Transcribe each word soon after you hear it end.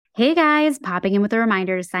Hey guys, popping in with a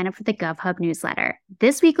reminder to sign up for the GovHub newsletter.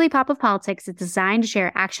 This weekly pop of politics is designed to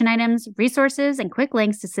share action items, resources, and quick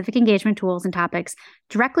links to civic engagement tools and topics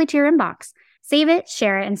directly to your inbox. Save it,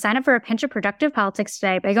 share it, and sign up for a pinch of productive politics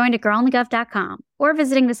today by going to girlonthegov.com or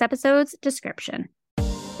visiting this episode's description.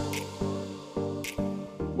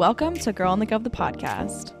 Welcome to Girl on the Gov, the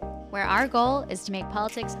podcast, where our goal is to make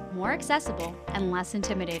politics more accessible and less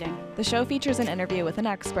intimidating. The show features an interview with an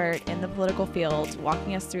expert in the political field,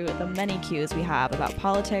 walking us through the many cues we have about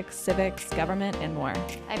politics, civics, government, and more.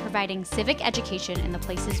 By providing civic education in the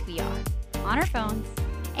places we are, on our phones,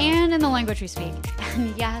 and in the language we speak.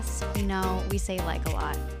 And yes, we know we say like a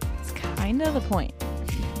lot. It's kind of the point,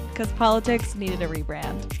 because politics needed a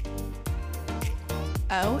rebrand.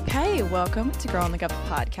 Okay, welcome to Girl on the Gov, the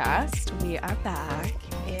podcast. We are back.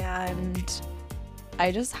 And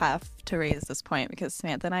I just have to raise this point because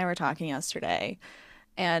Samantha and I were talking yesterday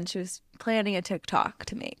and she was planning a TikTok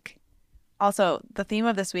to make. Also, the theme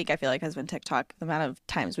of this week, I feel like, has been TikTok. The amount of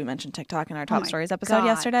times we mentioned TikTok in our Top Stories episode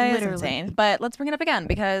yesterday is insane. But let's bring it up again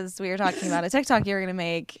because we were talking about a TikTok you were going to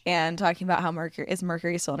make and talking about how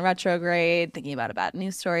Mercury still in retrograde, thinking about a bad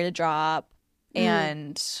news story to drop.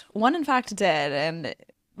 And one, in fact, did. And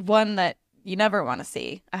one that you never want to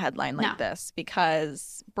see a headline like this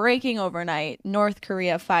because breaking overnight, North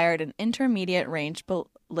Korea fired an intermediate range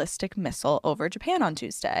ballistic missile over Japan on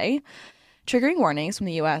Tuesday, triggering warnings from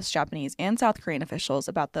the U.S., Japanese, and South Korean officials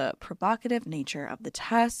about the provocative nature of the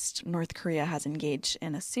test. North Korea has engaged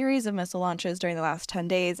in a series of missile launches during the last 10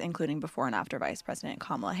 days, including before and after Vice President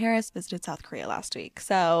Kamala Harris visited South Korea last week.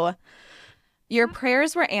 So your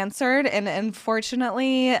prayers were answered, and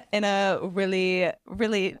unfortunately, in a really,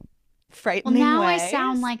 really frightening way. Well, now I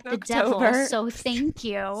sound like the devil, so thank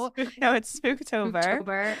you. No, it's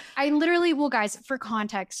Spooktober. I literally, well, guys, for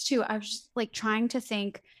context too, I was just like trying to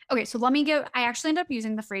think. Okay, so I actually ended up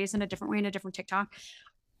using the phrase in a different way in a different TikTok.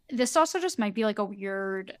 This also just might be like a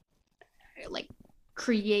weird, like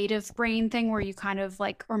creative brain thing where you kind of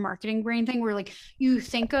like, or marketing brain thing where like you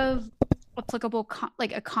think of applicable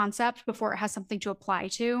like a concept before it has something to apply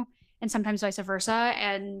to. And sometimes vice versa.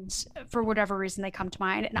 And for whatever reason, they come to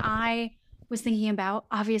mind. And I was thinking about,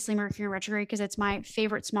 obviously, Mercury retrograde, because it's my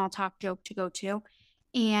favorite small talk joke to go to.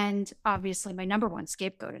 And obviously, my number one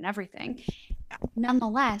scapegoat and everything.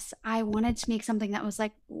 Nonetheless, I wanted to make something that was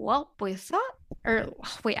like, well, we thought, or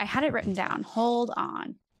wait, I had it written down. Hold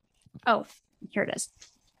on. Oh, here it is.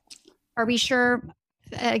 Are we sure?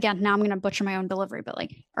 Again, now I'm going to butcher my own delivery, but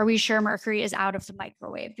like, are we sure Mercury is out of the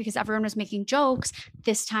microwave? Because everyone was making jokes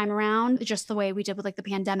this time around, just the way we did with like the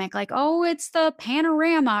pandemic, like, oh, it's the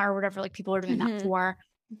panorama or whatever, like people are doing that for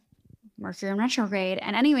Mercury in retrograde.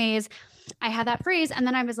 And anyways, I had that phrase. And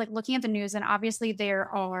then I was like looking at the news, and obviously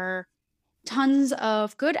there are tons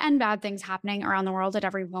of good and bad things happening around the world at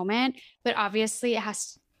every moment. But obviously it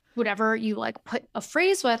has, whatever you like put a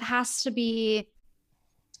phrase with has to be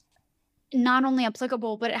not only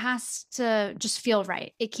applicable, but it has to just feel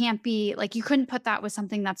right. It can't be like, you couldn't put that with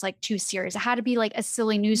something that's like too serious. It had to be like a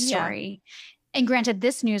silly news story. And granted,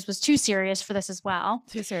 this news was too serious for this as well.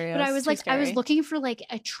 Too serious. But I was like, scary. I was looking for like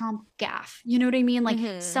a Trump gaffe. You know what I mean?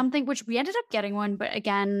 Like something, which we ended up getting one. But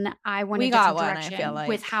again, I went a different direction, I feel like,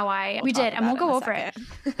 with how we did. And we'll go over it.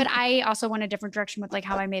 But I also went a different direction with like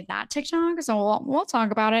how I made that TikTok. So we'll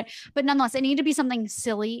talk about it. But nonetheless, it needed to be something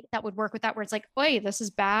silly that would work with that, where it's like, oi, this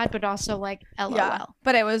is bad, but also like LOL. Yeah.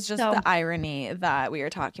 But it was just the irony that we were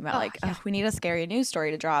talking about. We need a scary news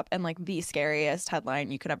story to drop. And like the scariest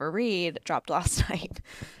headline you could ever read dropped last night.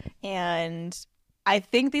 And I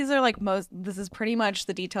think these are like this is pretty much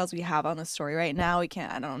the details we have on the story right now. I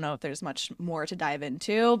don't know if there's much more to dive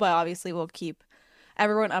into, but obviously we'll keep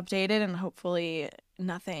everyone updated and hopefully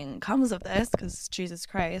nothing comes of this, because Jesus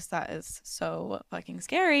Christ, that is so fucking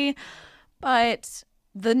scary. But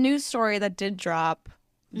the news story that did drop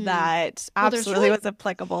that absolutely was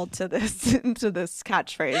applicable to this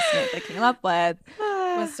catchphrase Samantha came up with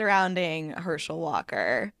was surrounding Herschel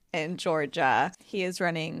Walker in Georgia. He is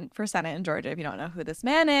running for Senate in Georgia. If you don't know who this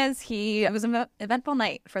man is, it was an eventful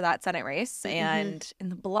night for that Senate race. And in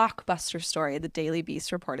the blockbuster story, the Daily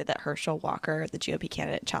Beast reported that Herschel Walker, the GOP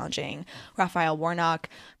candidate challenging Raphael Warnock,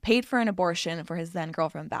 paid for an abortion for his then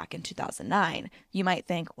girlfriend back in 2009. You might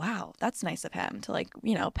think, wow, that's nice of him to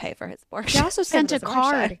pay for his abortion. He also sent a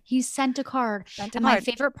card. He sent a card. And my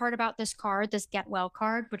favorite part about this card, this Get Well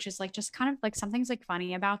card, which is like just kind of like something's like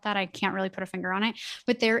funny about that. I can't really put a finger on it,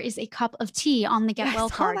 but there is a cup of tea on the Get Well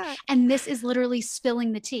card. And this is literally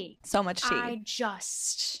spilling the tea. So much tea. I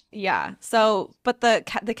just... Yeah. So, but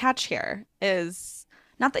the catch here is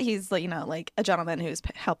Not that he's like, like a gentleman who's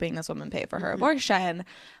helping this woman pay for her Mm-hmm. abortion,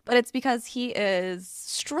 but it's because he is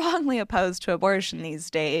strongly opposed to abortion these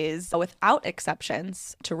days, without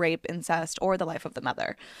exceptions to rape, incest, or the life of the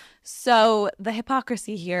mother. So the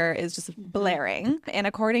hypocrisy here is just blaring. And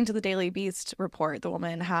according to the Daily Beast report, the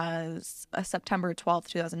woman has a September 12th,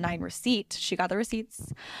 2009 receipt. She got the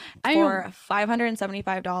receipts for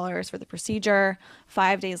 $575 for the procedure.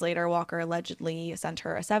 5 days later, Walker allegedly sent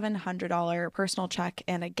her a $700 personal check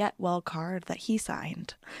and a get well card that he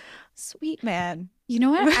signed. Sweet man. You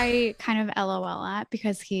know what I kind of LOL at,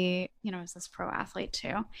 because he, is this pro athlete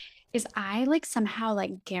too, is I like somehow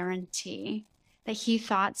like guarantee that he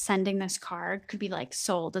thought sending this card could be like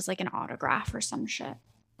sold as like an autograph or some shit.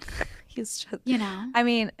 He's just, I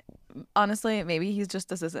mean, honestly, maybe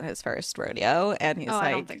this isn't his first rodeo, and he's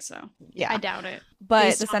I don't think so. Yeah, I doubt it. But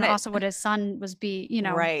based the on Senate also what his son was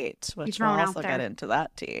right, which we'll thrown out also there. get into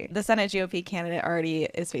that tea. The Senate GOP candidate already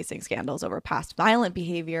is facing scandals over past violent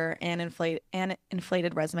behavior and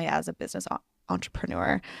inflated resume as a business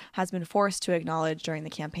entrepreneur. Has been forced to acknowledge during the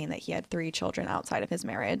campaign that he had 3 children outside of his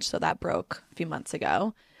marriage. So that broke a few months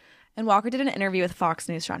ago. And Walker did an interview with Fox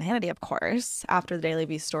News' Sean Hannity, of course, after the Daily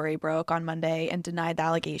Beast story broke on Monday, and denied the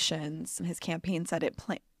allegations. And his campaign said it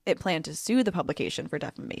planned to sue the publication for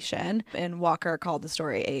defamation. And Walker called the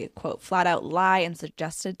story a, quote, flat-out lie, and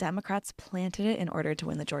suggested Democrats planted it in order to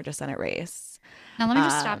win the Georgia Senate race. Now, let me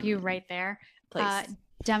just stop you right there. Please.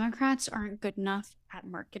 Democrats aren't good enough at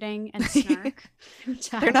marketing and snark.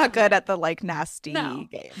 They're not good at the like nasty No.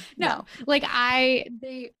 game. No. Like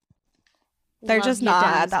they're love just you, not Dems,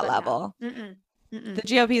 at that but level. no. Mm-mm. Mm-mm. The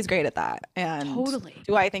GOP is great at that. And Totally.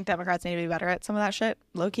 do I think Democrats need to be better at some of that shit?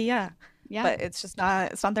 Low-key, yeah. Yeah. But it's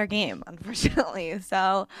not their game, unfortunately.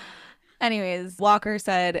 So anyways, Walker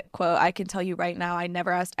said, quote, I can tell you right now, I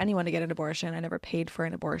never asked anyone to get an abortion. I never paid for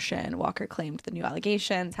an abortion. Walker claimed the new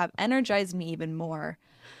allegations have energized me even more.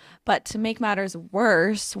 But to make matters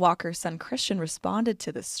worse, Walker's son Christian responded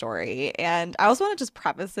to this story. And I also want to just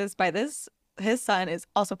preface this by this. His son is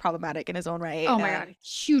also problematic in his own right. Oh my God,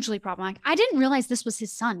 hugely problematic. I didn't realize this was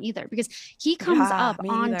his son either, because he comes up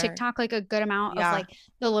on TikTok like a good amount of like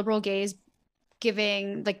the liberal gays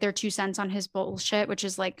giving like their 2 cents on his bullshit, which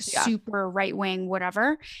is like super right wing,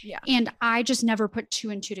 whatever. Yeah. And I just never put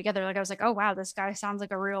 2 and 2 together. Like I was like, oh wow, this guy sounds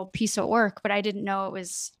like a real piece of work, but I didn't know it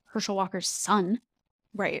was Herschel Walker's son.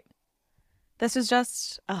 Right. This is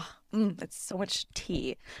just, it's so much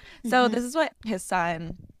tea. So this is what his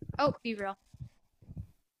son. Oh, be real.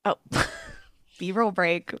 Oh, B-roll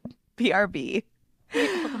break, BRB.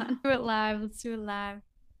 Hold on. Do it live. Let's do it live.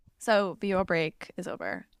 So B-roll break is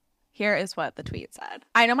over. Here is what the tweet said.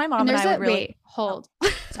 I know my mom and I would really. Wait, hold.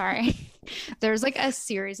 Sorry. There's like a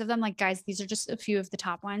series of them. Like, guys, these are just a few of the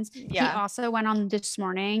top ones. Yeah. He also went on this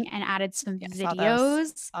morning and added some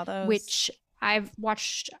videos, saw those, which I've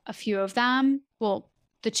watched a few of them. Well,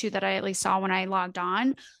 the 2 that I at least saw when I logged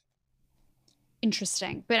on.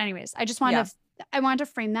 Interesting. But anyways, I just wanted I wanted to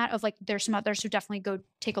frame that of like, there's some others who definitely go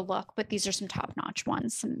take a look, but these are some top-notch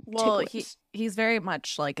ones. Well, he's very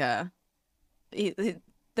much like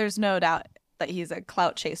there's no doubt that he's a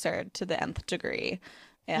clout chaser to the nth degree,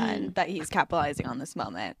 and that he's capitalizing on this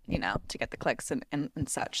moment, to get the clicks and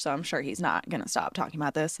such. So I'm sure he's not going to stop talking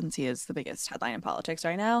about this, since he is the biggest headline in politics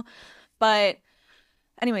right now. But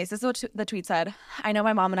anyways, this is what the tweet said. I know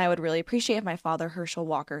my mom and I would really appreciate if my father, Herschel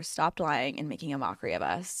Walker, stopped lying and making a mockery of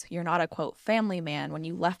us. You're not a, quote, family man when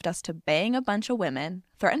you left us to bang a bunch of women,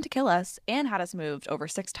 threatened to kill us, and had us moved over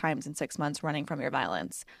 6 times in 6 months running from your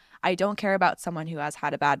violence. I don't care about someone who has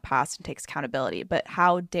had a bad past and takes accountability, but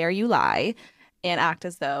how dare you lie and act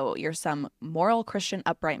as though you're some moral, Christian,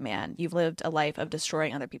 upright man? You've lived a life of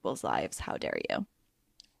destroying other people's lives. How dare you?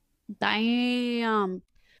 Damn.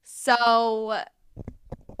 So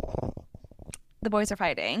the boys are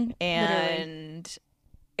fighting, and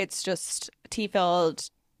it's just tea-filled,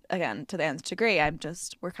 again, to the nth degree.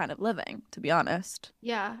 We're kind of living, to be honest.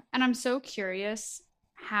 Yeah. And I'm so curious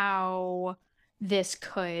how this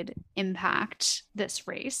could impact this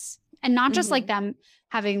race. And not just like them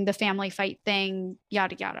having the family fight thing,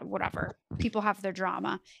 yada, yada, whatever. People have their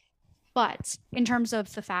drama. But in terms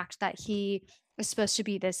of the fact that he is supposed to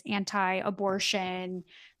be this anti-abortion,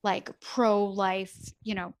 like pro-life,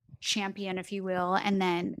 champion, if you will, and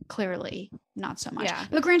then clearly not so much. Yeah.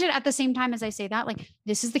 But granted, at the same time, as I say that, like,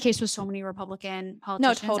 this is the case with so many Republican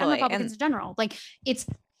politicians and Republicans in general. Like,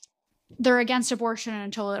 they're against abortion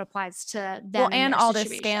until it applies to them. Well, and all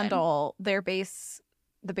this scandal, the base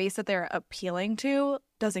that they're appealing to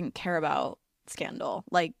doesn't care about scandal.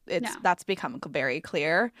 Like, that's become very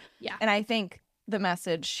clear. Yeah. And I think the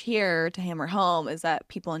message here to hammer home is that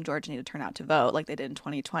people in Georgia need to turn out to vote like they did in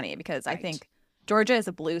 2020, because I Right. think Georgia is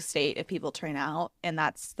a blue state if people turn out, and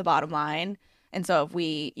that's the bottom line. And so if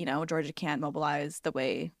we, Georgia can't mobilize the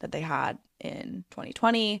way that they had in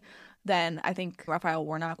 2020, then I think Raphael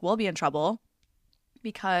Warnock will be in trouble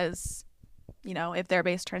because, if their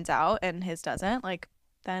base turns out and his doesn't, like,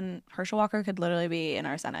 then Herschel Walker could literally be in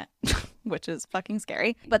our Senate, which is fucking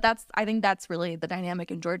scary. But I think that's really the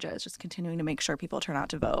dynamic in Georgia, is just continuing to make sure people turn out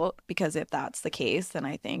to vote. Because if that's the case, then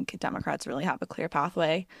I think Democrats really have a clear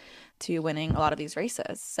pathway to winning a lot of these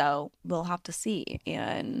races. So we'll have to see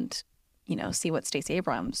and, see what Stacey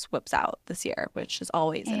Abrams whips out this year, which is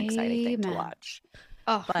always an exciting thing to Amen. watch.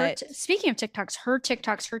 Oh, But speaking of TikToks,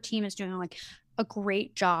 her team is doing like a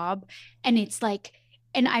great job. And it's like,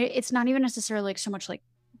 it's not even necessarily like so much like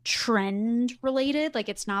trend related. Like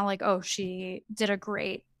it's not like, oh, she did a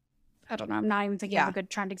great, I don't know, I'm not even thinking of a good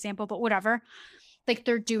trend example, but whatever. Like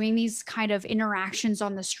they're doing these kind of interactions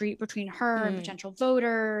on the street between her and potential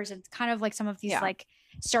voters, and kind of like some of these like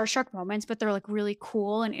starstruck moments, but they're like really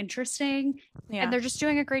cool and interesting. And they're just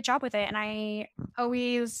doing a great job with it. And I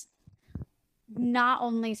always not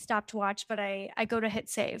only stop to watch, but I go to hit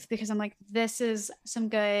save because I'm like, this is some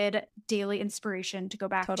good daily inspiration to go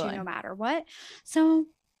back to no matter what. So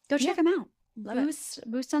go check them out.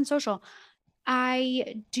 Boost on social.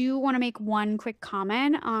 I do want to make one quick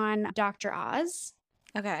comment on Dr. Oz.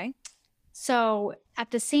 Okay. So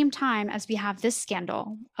at the same time as we have this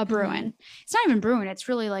scandal a brewing, it's not even brewing. It's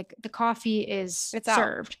really like the coffee is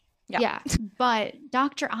served. Yeah. But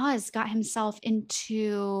Dr. Oz got himself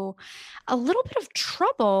into a little bit of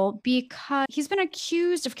trouble because he's been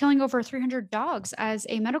accused of killing over 300 dogs as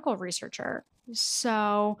a medical researcher.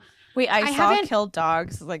 So wait, I saw Killed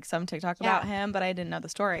Dogs, like some TikTok about him, but I didn't know the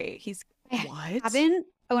story. He's what? And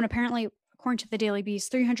apparently, according to the Daily Beast,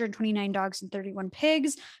 329 dogs and 31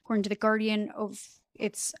 pigs. According to the Guardian,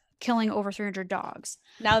 it's killing over 300 dogs.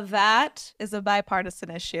 Now that is a bipartisan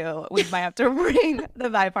issue. We might have to ring the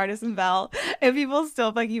bipartisan bell if people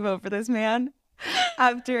still fucking vote for this man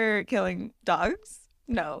after killing dogs.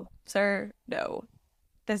 No, sir, no.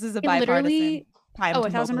 This is a bipartisan time to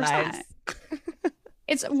 1,000%.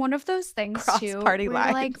 It's one of those things cross-party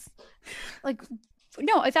lines.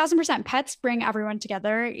 No, 1,000%. Pets bring everyone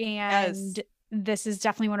together, and this is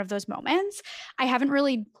definitely one of those moments. I haven't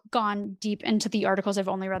really gone deep into the articles. I've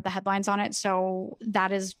only read the headlines on it, so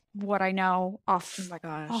that is what I know off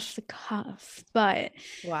the cuff. But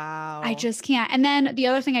wow, I just can't. And then the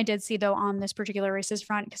other thing I did see though on this particular races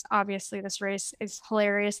front, because obviously this race is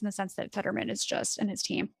hilarious in the sense that Fetterman is just, and his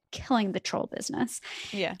team, killing the troll business.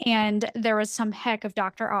 Yeah. And there was some heck of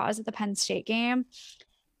Dr. Oz at the Penn State game,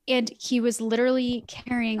 and he was literally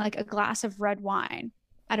carrying like a glass of red wine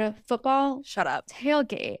at a football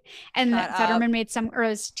tailgate. And Fetterman made or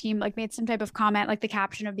his team like made some type of comment, like the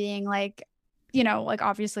caption of being like, like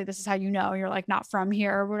obviously this is how you're like not from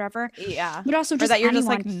here or whatever. Yeah. But also just that you're just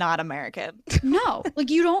like not American. No, like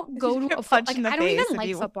you don't go to a football. Like, I don't even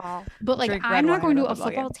like football, but like I'm not going to a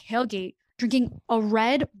football tailgate drinking a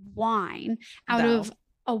red wine out of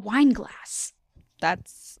a wine glass.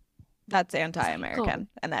 That's anti-American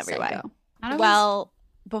in every way. Well,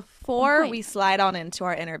 before we slide on into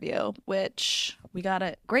our interview, which we got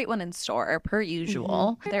a great one in store per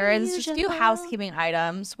usual, there is just a few housekeeping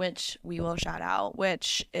items which we will shout out,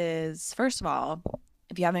 which is, first of all,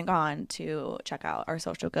 if you haven't gone to check out our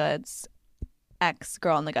Social Goods X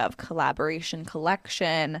Girl in the Gov collaboration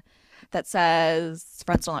collection that says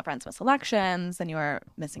Friends Don't Let Friends Miss Elections, then you are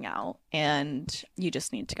missing out, and you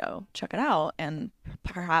just need to go check it out and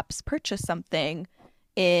perhaps purchase something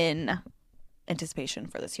in anticipation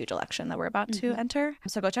for this huge election that we're about to enter.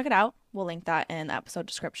 So go check it out. We'll link that in the episode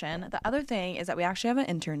description. The other thing is that we actually have an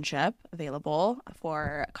internship available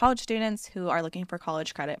for college students who are looking for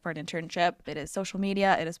college credit for an internship. It is social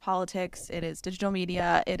media, it is politics, it is digital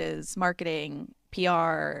media, it is marketing,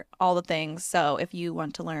 PR, all the things. So if you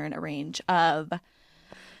want to learn a range of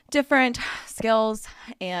different skills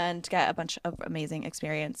and get a bunch of amazing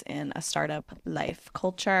experience in a startup life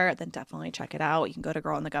culture, then definitely check it out. You can go to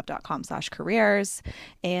girlinthegov.com/careers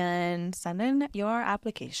and send in your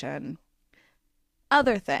application.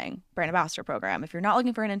 Other thing, brand ambassador program. If you're not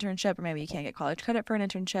looking for an internship, or maybe you can't get college credit for an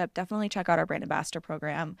internship, definitely check out our brand ambassador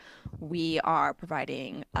program. We are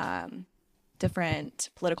providing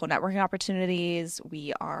different political networking opportunities.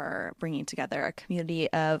 We are bringing together a community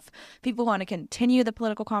of people who want to continue the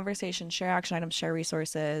political conversation, share action items, share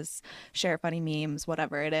resources, share funny memes,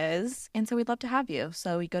 whatever it is. And so we'd love to have you.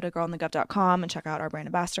 So you go to girlinthegov.com and check out our brand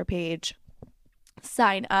ambassador page,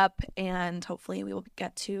 sign up, and hopefully we will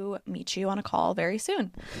get to meet you on a call very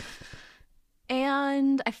soon.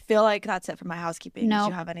 And I feel like that's it for my housekeeping. Nope.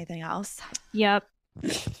 Did you have anything else? Yep.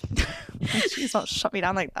 Jeez, don't shut me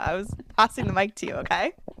down like that. I was passing the mic to you,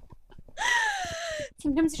 okay?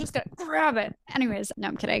 Sometimes you just gotta grab it. Anyways, no,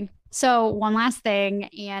 I'm kidding. So one last thing,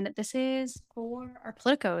 and this is for our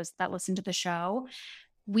politicos that listen to the show.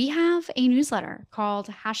 We have a newsletter called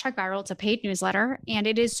 #Viral. It's a paid newsletter, and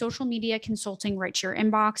it is social media consulting right to your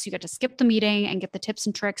inbox. You get to skip the meeting and get the tips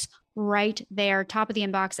and tricks right there, top of the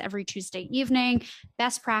inbox every Tuesday evening.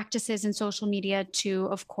 Best practices in social media to,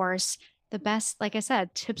 of course, the best, like I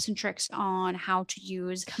said, tips and tricks on how to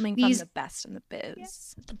use Coming these from the best in the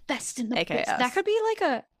biz. the best in the biz. AKS. That could be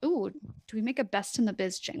like do we make a best in the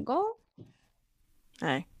biz jingle?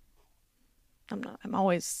 Hey, I'm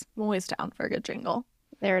always down for a good jingle.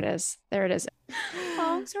 There it is.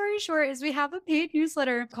 Long story short is we have a paid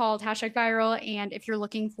newsletter called #Viral. And if you're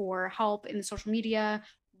looking for help in the social media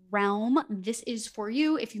realm, this is for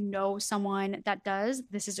you. If you know someone that does,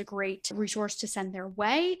 this is a great resource to send their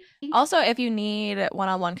way. Also, if you need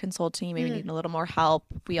one-on-one consulting, you maybe need a little more help,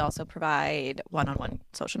 we also provide one-on-one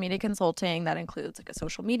social media consulting that includes like a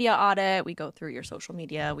social media audit. We go through your social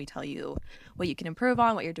media. We tell you what you can improve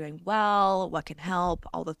on, what you're doing well, what can help,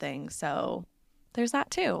 all the things. So there's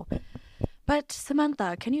that too. But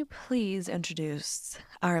Samantha, can you please introduce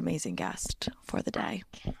our amazing guest for the day?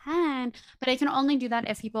 But I can only do that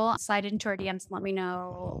if people slide into our DMs and let me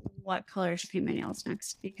know what color should paint my nails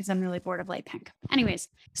next, because I'm really bored of light pink. Anyways,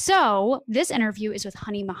 so this interview is with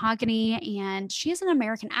Honey Mahogany, and she is an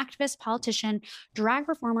American activist, politician, drag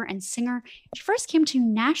performer, and singer. She first came to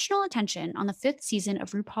national attention on the 5th season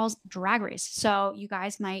of RuPaul's Drag Race. So you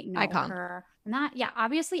guys might know her from that. Yeah,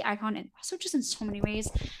 obviously icon, and also just in so many ways.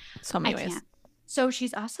 So many ways. So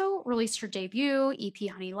she's also released her debut EP,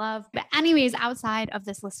 Honey Love. But anyways, outside of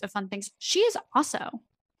this list of fun things, she is also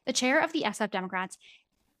the chair of the SF Democrats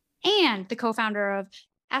and the co-founder of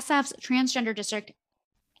SF's Transgender District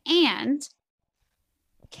and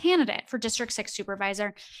candidate for District 6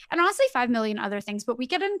 supervisor, and honestly 5 million other things, but we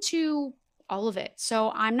get into all of it.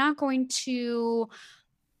 So I'm not going to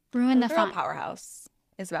ruin the fun. Powerhouse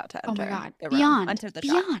is about to enter. Oh my God. Beyond.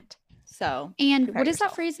 Beyond. So, and what is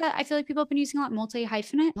that phrase that I feel like people have been using a lot?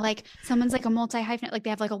 Multi-hyphenate? Like someone's like a multi-hyphenate, like they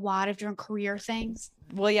have like a lot of different career things.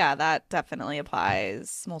 Well, yeah, that definitely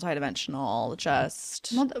applies. Multidimensional,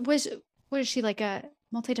 just. What is she, like a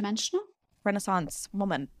multidimensional? Renaissance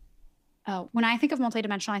woman. Oh, when I think of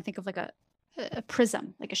multidimensional, I think of like a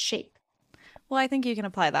prism, like a shape. Well, I think you can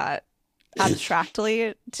apply that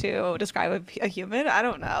abstractly to describe a human. I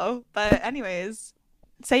don't know. But anyways.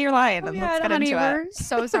 Say your line and let's get into it. We're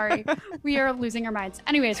so sorry. We are losing our minds.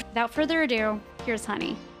 Anyways, without further ado, here's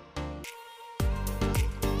Honey.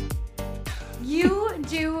 You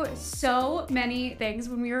do so many things.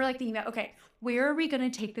 When we were like thinking about, okay, where are we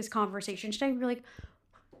going to take this conversation today? We were like,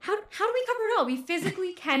 how do we cover it all? We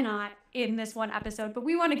physically cannot in this one episode, but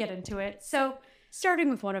we want to get into it. So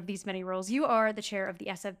starting with one of these many roles, you are the chair of the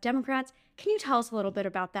SF Democrats. Can you tell us a little bit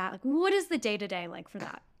about that? Like, what is the day-to-day like for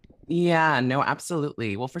that? Yeah, no,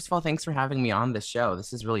 absolutely. Well, first of all, thanks for having me on this show.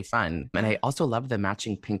 This is really fun. And I also love the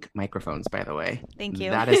matching pink microphones, by the way. Thank you.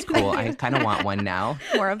 That is cool. I kind of want one now.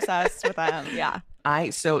 More obsessed with them. Yeah.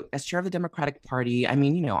 So as chair of the Democratic Party, I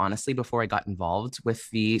mean, honestly, before I got involved with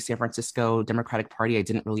the San Francisco Democratic Party, I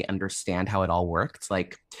didn't really understand how it all worked.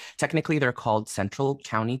 Like, technically, they're called central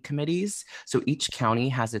county committees. So each county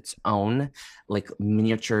has its own, like,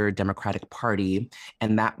 miniature Democratic Party.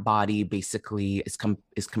 And that body basically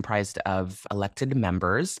is comprised of elected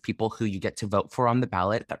members, people who you get to vote for on the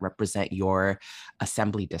ballot that represent your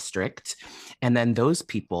assembly district. And then those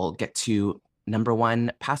people get to number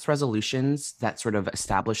one, pass resolutions that sort of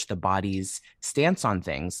establish the body's stance on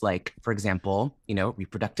things like, for example,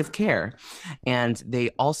 reproductive care. And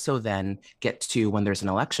they also then get to, when there's an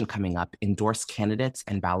election coming up, endorse candidates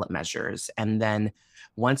and ballot measures. And then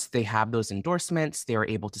once they have those endorsements, they are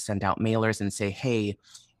able to send out mailers and say, hey,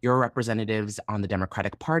 your representatives on the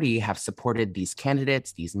Democratic Party have supported these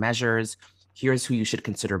candidates, these measures. Here's who you should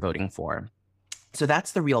consider voting for. So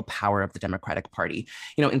that's the real power of the Democratic Party.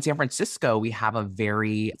 In San Francisco, San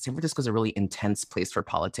Francisco is a really intense place for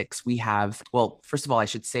politics. First of all, I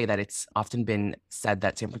should say that it's often been said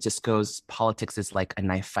that San Francisco's politics is like a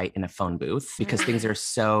knife fight in a phone booth because things are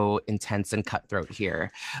so intense and cutthroat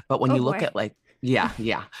here. But when you look at Yeah,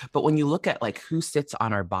 yeah. But when you look at like who sits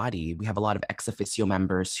on our body, we have a lot of ex officio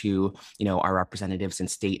members who, are representatives in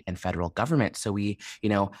state and federal government. So we,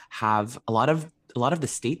 have a lot of the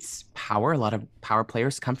state's power, a lot of power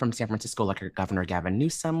players come from San Francisco, like our Governor Gavin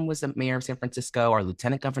Newsom was the mayor of San Francisco, our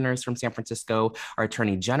lieutenant governor is from San Francisco, our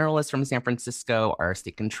attorney general is from San Francisco, our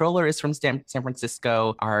state controller is from San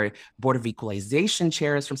Francisco, our Board of Equalization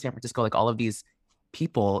chair is from San Francisco, like all of these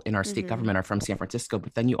people in our state government are from San Francisco.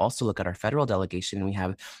 But then you also look at our federal delegation. We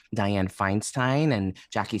have Dianne Feinstein and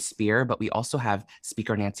Jackie Speer, but we also have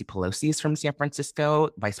Speaker Nancy Pelosi is from San Francisco.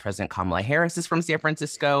 Vice President Kamala Harris is from San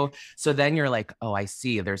Francisco. So then you're like, oh, I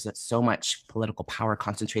see. There's so much political power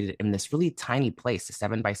concentrated in this really tiny place,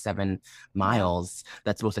 7 by 7 miles.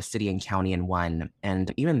 That's both a city and county in one.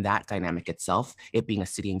 And even that dynamic itself, it being a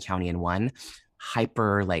city and county in one,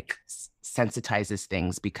 hyper like sensitizes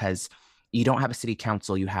things because you don't have a city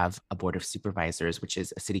council, you have a board of supervisors, which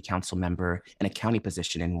is a city council member and a county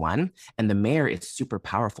position in one. And the mayor is super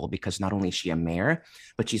powerful because not only is she a mayor,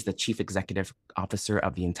 but she's the chief executive officer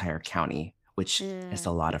of the entire county, which is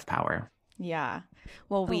a lot of power. Yeah.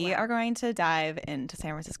 Well, we are going to dive into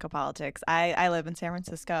San Francisco politics. I live in San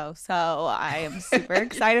Francisco, so I am super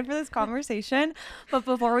excited for this conversation. But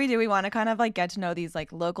before we do, we want to kind of like get to know these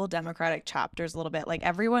like local Democratic chapters a little bit. Like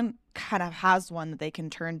everyone kind of has one that they can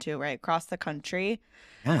turn to, right, across the country.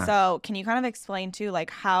 Yeah. So can you kind of explain too,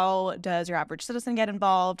 like how does your average citizen get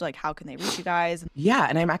involved? Like how can they reach you guys? Yeah,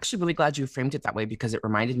 and I'm actually really glad you framed it that way because it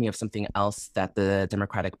reminded me of something else that the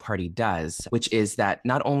Democratic Party does, which is that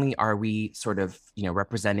not only are we sort of,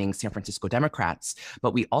 representing San Francisco Democrats,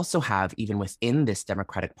 but we also have, even within this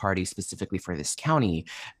Democratic Party, specifically for this county,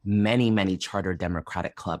 many, many charter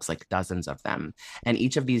Democratic clubs, like dozens of them. And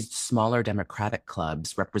each of these smaller Democratic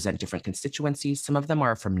clubs represent different constituencies. Some of them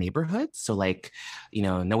are from neighborhoods. So like,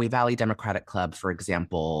 Noe Valley Democratic Club, for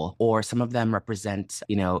example, or some of them represent,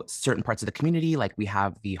 certain parts of the community. Like we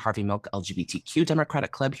have the Harvey Milk LGBTQ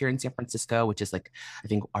Democratic Club here in San Francisco, which is like, I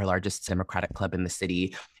think our largest Democratic club in the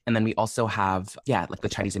city. And then we also have, like the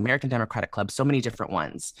Chinese American Democratic Club, so many different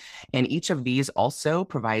ones. And each of these also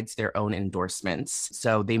provides their own endorsements.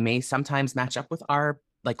 So they may sometimes match up with our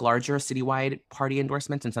like larger citywide party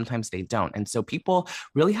endorsements, and sometimes they don't. And so people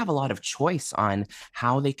really have a lot of choice on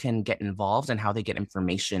how they can get involved and how they get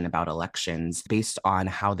information about elections based on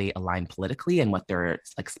how they align politically and what their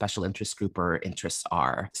like special interest group or interests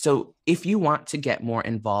are. So if you want to get more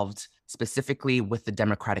involved specifically with the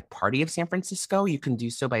Democratic Party of San Francisco, you can do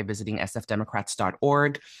so by visiting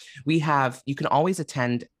sfdemocrats.org. You can always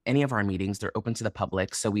attend any of our meetings. They're open to the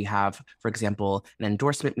public. So we have, for example, an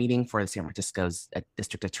endorsement meeting for the San Francisco's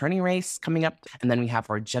district attorney race coming up. And then we have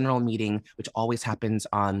our general meeting, which always happens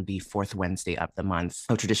on the fourth Wednesday of the month.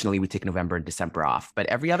 So traditionally we take November and December off, but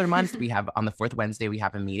every other month we have on the fourth Wednesday, we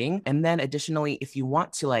have a meeting. And then additionally, if you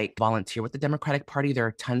want to like volunteer with the Democratic Party, there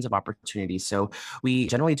are tons of opportunities. So we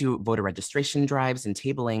generally do voter registration drives and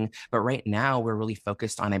tabling, but right now we're really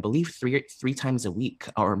focused on, I believe, three times a week,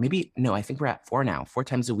 or maybe, no, I think we're at 4 now, 4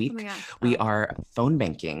 times a week. Oh we are phone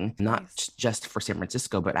banking, not just for San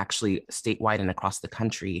Francisco, but actually statewide and across the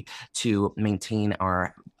country to maintain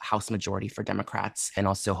our House majority for Democrats and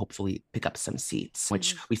also hopefully pick up some seats,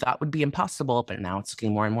 which we thought would be impossible, but now it's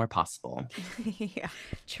getting more and more possible. Yeah.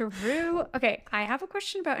 True. Okay, I have a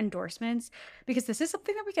question about endorsements because this is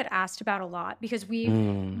something that we get asked about a lot because we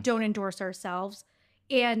don't endorse ourselves.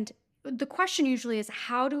 And the question usually is,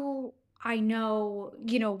 how do I know,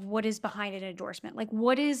 what is behind an endorsement? Like,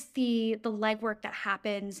 what is the legwork that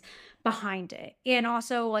happens behind it? And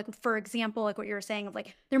also, like, for example, like what you were saying of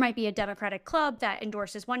like, there might be a Democratic club that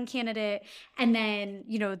endorses one candidate and then,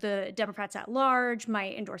 the Democrats at large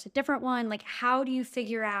might endorse a different one. Like, how do you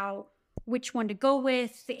figure out which one to go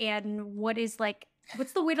with? And what's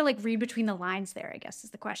the way to like read between the lines there, I guess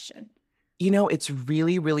is the question. It's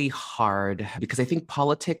really, really hard because I think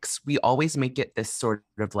politics, we always make it this sort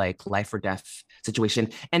of like life or death situation.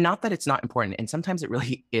 And not that it's not important. And sometimes it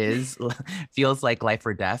really is, feels like life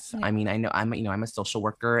or death. Yeah. I mean, I know I'm a social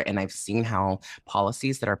worker and I've seen how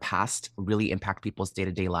policies that are passed really impact people's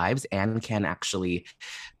day-to-day lives and can actually,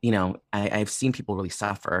 I've seen people really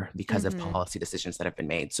suffer because of policy decisions that have been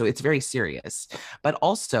made. So it's very serious. But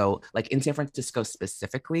also, like in San Francisco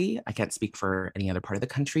specifically, I can't speak for any other part of the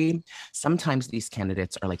country, sometimes these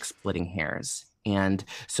candidates are like splitting hairs. And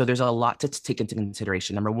so there's a lot to take into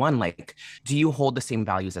consideration. Number one, like, do you hold the same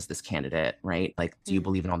values as this candidate, right? Like, do you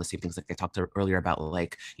believe in all the same things like I talked earlier about,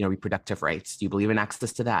 like, reproductive rights? Do you believe in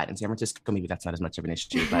access to that? In San Francisco, maybe that's not as much of an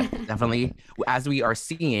issue, but definitely as we are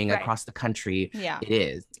seeing across the country, it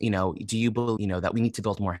is. Do you believe, that we need to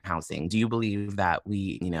build more housing? Do you believe that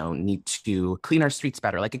we, need to clean our streets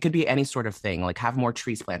better? Like, it could be any sort of thing, like have more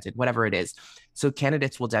trees planted, whatever it is. So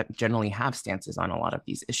candidates will generally have stances on a lot of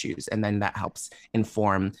these issues. And then that helps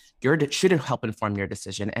should help inform your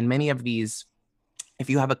decision. And many of these, if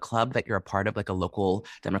you have a club that you're a part of, like a local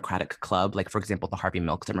Democratic club, like for example, the Harvey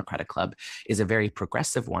Milk Democratic Club is a very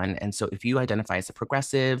progressive one. And so if you identify as a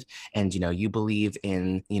progressive and, you believe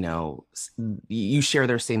in, you share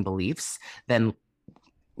their same beliefs, then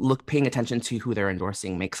paying attention to who they're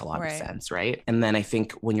endorsing makes a lot of sense, right? And then I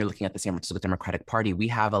think when you're looking at the San Francisco Democratic Party, we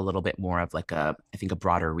have a little bit more of like a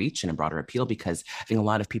broader reach and a broader appeal, because I think a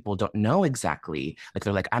lot of people don't know exactly, like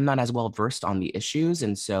they're like, I'm not as well versed on the issues.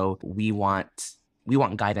 And so we want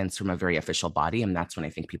guidance from a very official body. And that's when I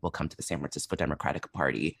think people come to the San Francisco Democratic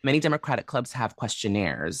Party. Many Democratic clubs have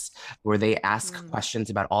questionnaires where they ask questions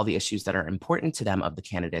about all the issues that are important to them of the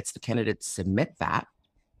candidates. The candidates submit that.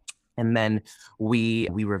 And then we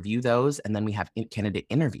review those, and then we have candidate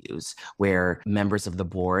interviews where members of the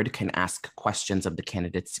board can ask questions of the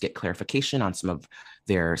candidates to get clarification on some of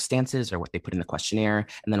their stances or what they put in the questionnaire,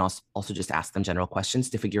 and then also just ask them general questions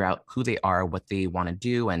to figure out who they are, what they want to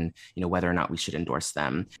do, and whether or not we should endorse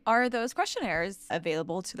them. Are those questionnaires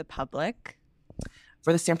available to the public?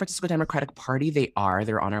 For the San Francisco Democratic Party,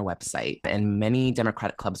 they're on our website, and many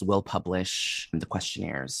Democratic clubs will publish the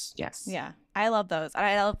questionnaires. Yes. Yeah. I love those.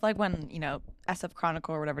 I love like when, SF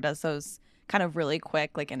Chronicle or whatever does those kind of really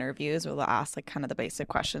quick like interviews where they'll ask like kind of the basic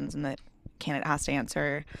questions and the candidate has to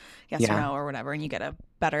answer yes or no or whatever. And you get a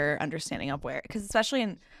better understanding of because especially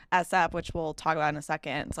in SF, which we'll talk about in a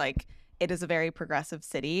second, it's like, it is a very progressive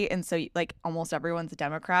city. And so like almost everyone's a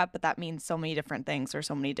Democrat, but that means so many different things for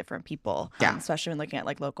so many different people, especially when looking at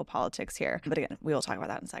like local politics here. But again, we will talk about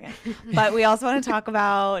that in a second. But we also want to talk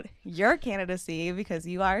about your candidacy, because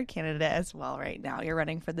you are a candidate as well right now. You're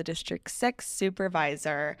running for the District 6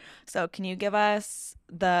 supervisor. So can you give us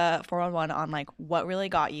the 411 on like what really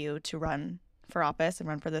got you to run for office and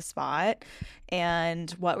run for this spot?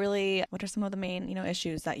 And what are some of the main,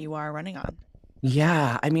 issues that you are running on?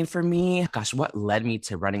 Yeah, I mean, for me, gosh, what led me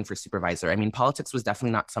to running for supervisor? I mean, politics was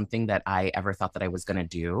definitely not something that I ever thought that I was going to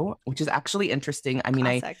do, which is actually interesting. I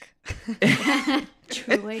mean,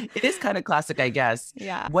 Truly. It is kind of classic, I guess.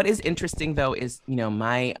 Yeah. What is interesting, though, is,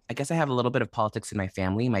 I guess I have a little bit of politics in my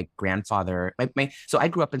family. My grandfather, so I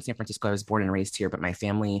grew up in San Francisco. I was born and raised here, but my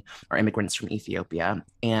family are immigrants from Ethiopia.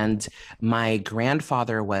 And my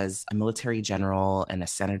grandfather was a military general and a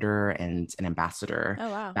senator and an ambassador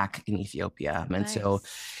back in Ethiopia. And so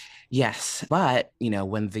yes. But,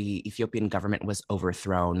 when the Ethiopian government was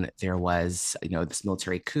overthrown, there was, this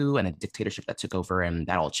military coup and a dictatorship that took over, and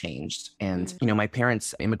that all changed. And, my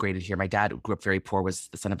parents immigrated here. My dad grew up very poor, was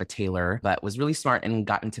the son of a tailor, but was really smart and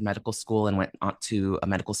got into medical school and went on to a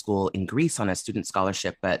medical school in Greece on a student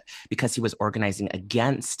scholarship. But because he was organizing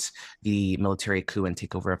against the military coup and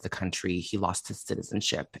takeover of the country, he lost his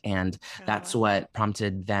citizenship. And that's what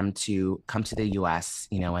prompted them to come to the US,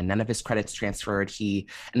 and none of his credits transferred. He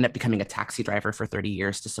ended up becoming a taxi driver for 30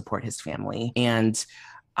 years to support his family. And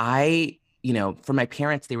for my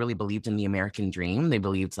parents, they really believed in the American dream. They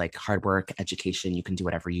believed like hard work, education, you can do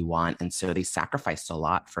whatever you want. And so they sacrificed a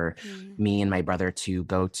lot for me and my brother to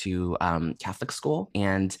go to Catholic school.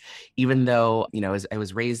 And even though, I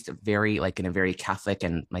was raised in a very Catholic,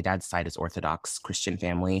 and my dad's side is Orthodox Christian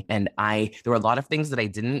family. And there were a lot of things that I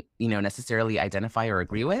didn't, necessarily identify or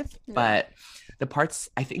agree with, but the parts,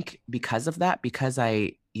 I think because of that, because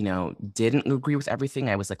I didn't agree with everything,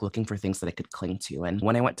 I was like looking for things that I could cling to. And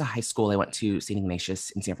when I went to high school, I went to St.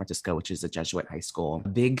 Ignatius in San Francisco, which is a Jesuit high school. A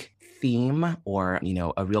big theme or,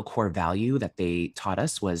 a real core value that they taught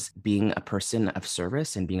us was being a person of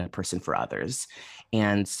service and being a person for others.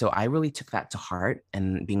 And so I really took that to heart,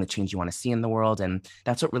 and being the change you want to see in the world. And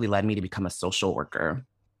that's what really led me to become a social worker.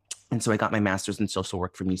 And so I got my master's in social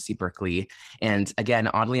work from UC Berkeley. And again,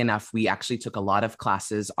 oddly enough, we actually took a lot of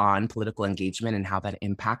classes on political engagement and how that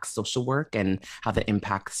impacts social work and how that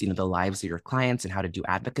impacts, the lives of your clients and how to do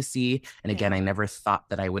advocacy. And again, I never thought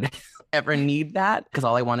that I would ever need that, because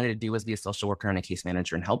all I wanted to do was be a social worker and a case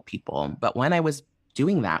manager and help people. But when I was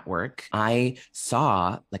doing that work, I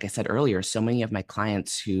saw, like I said earlier, so many of my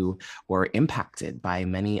clients who were impacted by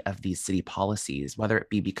many of these city policies, whether it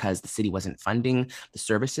be because the city wasn't funding the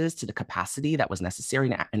services to the capacity that was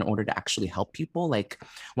necessary in order to actually help people. Like,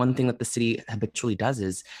 one thing that the city habitually does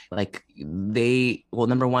is, like,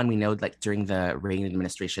 number one, we know, like, during the Reagan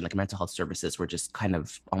administration, like, mental health services were just kind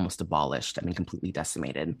of almost abolished. I mean, completely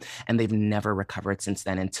decimated. And they've never recovered since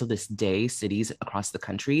then. And to this day, cities across the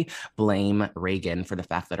country blame Reagan for the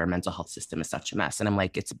fact that our mental health system is such a mess. And I'm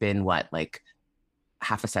like, it's been what, like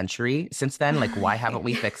half a century since then? Like, why haven't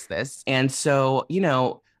we fixed this? And so,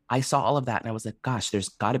 I saw all of that and I was like, gosh, there's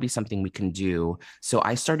got to be something we can do. So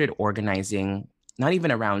I started organizing, not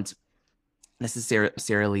even around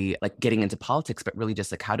necessarily like getting into politics, but really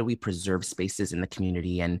just like, how do we preserve spaces in the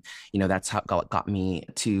community? And, that's how it got me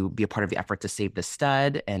to be a part of the effort to save the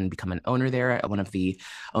Stud and become an owner there, one of the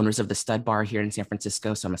owners of the Stud bar here in San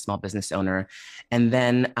Francisco. So I'm a small business owner. And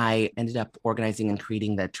then I ended up organizing and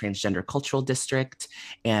creating the Transgender Cultural District.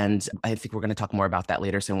 And I think we're going to talk more about that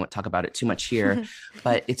later, so I won't talk about it too much here.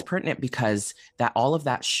 But it's pertinent because all of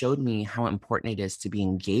that showed me how important it is to be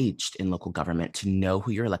engaged in local government, to know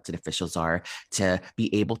who your elected officials are, to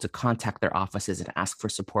be able to contact their offices and ask for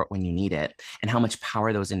support when you need it, and how much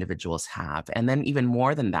power those individuals have. And then even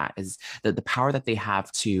more than that is the power that they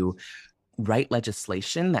have to write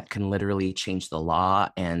legislation that can literally change the law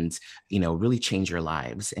and, really change your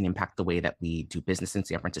lives and impact the way that we do business in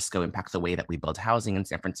San Francisco, impact the way that we build housing in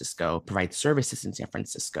San Francisco, provide services in San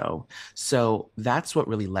Francisco. So that's what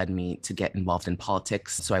really led me to get involved in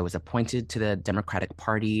politics. So I was appointed to the Democratic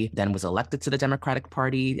Party, then was elected to the Democratic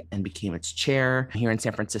Party and became its chair here in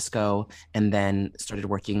San Francisco, and then started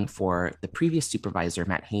working for the previous supervisor,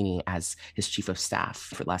 Matt Haney, as his chief of staff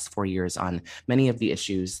for the last 4 years on many of the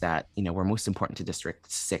issues that, were most important to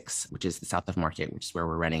District 6, which is the South of Market, which is where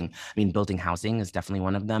we're running. I mean, building housing is definitely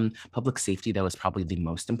one of them. Public safety, though, is probably the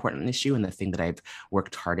most important issue and the thing that I've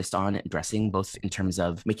worked hardest on addressing, both in terms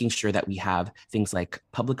of making sure that we have things like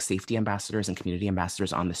public safety ambassadors and community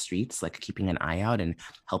ambassadors on the streets, like keeping an eye out and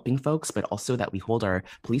helping folks, but also that we hold our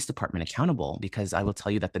police department accountable. Because I will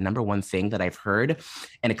tell you that the number one thing that I've heard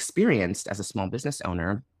and experienced as a small business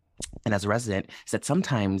owner and as a resident is that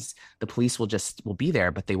sometimes the police will be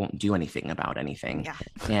there, but they won't do anything about anything. Yeah.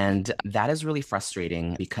 And that is really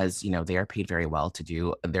frustrating because, they are paid very well to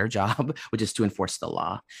do their job, which is to enforce the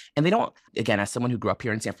law. And they don't, again, as someone who grew up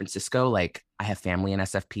here in San Francisco, like, I have family in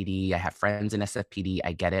SFPD, I have friends in SFPD,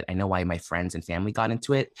 I get it. I know why my friends and family got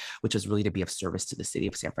into it, which was really to be of service to the city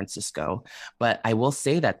of San Francisco. But I will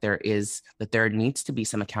say that there needs to be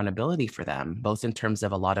some accountability for them, both in terms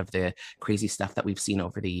of a lot of the crazy stuff that we've seen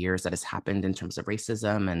over the years that has happened in terms of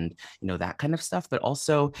racism and, that kind of stuff, but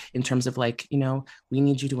also in terms of like, we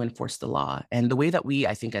need you to enforce the law. And the way that we,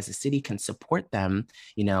 I think as a city, can support them,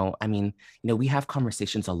 we have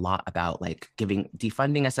conversations a lot about like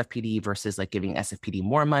defunding SFPD versus like giving SFPD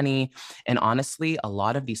more money. And honestly, a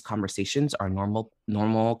lot of these conversations are normal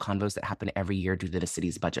convos that happen every year due to the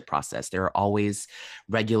city's budget process. There are always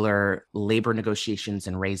regular labor negotiations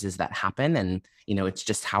and raises that happen. And, it's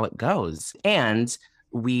just how it goes. And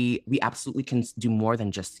we absolutely can do more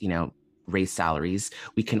than just, raise salaries.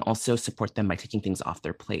 We can also support them by taking things off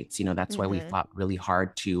their plates. That's why we fought really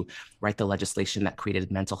hard to write the legislation that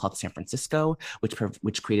created Mental Health San Francisco,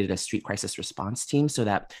 which created a street crisis response team so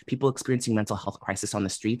that people experiencing mental health crisis on the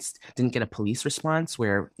streets didn't get a police response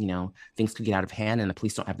where, things could get out of hand and the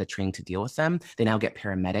police don't have the training to deal with them. They now get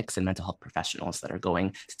paramedics and mental health professionals that are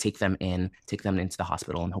going to take them into the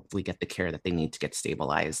hospital and hopefully get the care that they need to get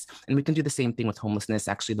stabilized. And we can do the same thing with homelessness.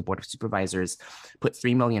 Actually, the Board of Supervisors put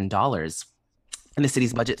 $3 million in the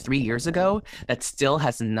city's budget 3 years ago that still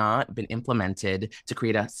has not been implemented to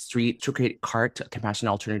create CART, a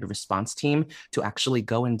Compassionate Alternative Response Team, to actually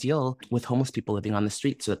go and deal with homeless people living on the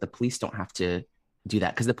street so that the police don't have to do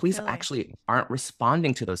that, because the police actually aren't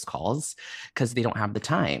responding to those calls because they don't have the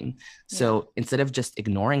time. So instead of just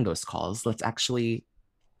ignoring those calls, let's actually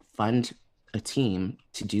fund a team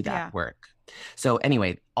to do that work. So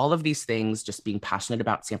anyway, all of these things, just being passionate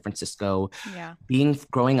about San Francisco,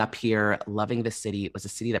 growing up here, loving the city. It was a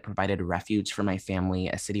city that provided refuge for my family,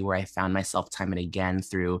 a city where I found myself time and again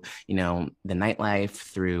through, the nightlife,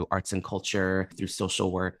 through arts and culture, through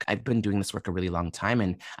social work. I've been doing this work a really long time.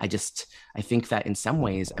 And I think that in some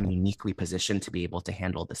ways I'm uniquely positioned to be able to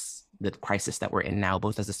handle the crisis that we're in now,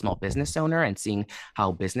 both as a small business owner and seeing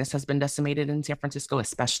how business has been decimated in San Francisco,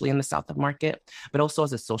 especially in the South of Market, but also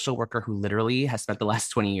as a social worker who literally has spent the last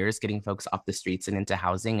 20 years getting folks off the streets and into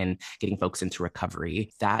housing and getting folks into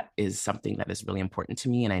recovery. That is something that is really important to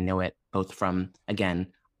me. And I know it both from, again,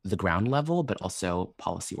 the ground level, but also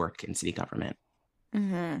policy work in city government.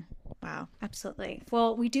 Wow. Absolutely.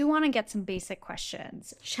 Well, we do want to get some basic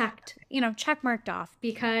questions checked, check marked off,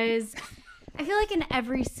 because I feel like in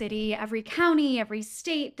every city, every county, every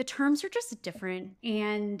state, the terms are just different.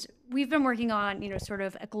 And we've been working on, sort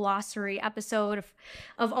of a glossary episode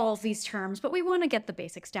of all of these terms, but we want to get the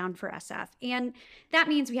basics down for SF. And that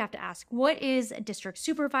means we have to ask, what is a district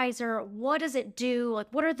supervisor? What does it do? Like,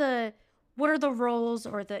 what are the roles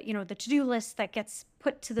or the to-do list that gets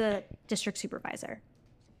put to the district supervisor?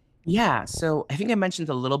 Yeah, so I think I mentioned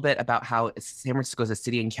a little bit about how San Francisco is a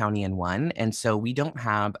city and county in one. And so we don't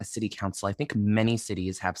have a city council. I think many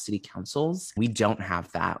cities have city councils. We don't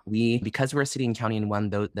have that. Because we're a city and county in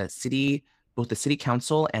one, though, both the city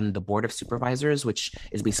council and the board of supervisors, which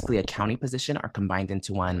is basically a county position, are combined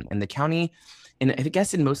into one. And the county, and I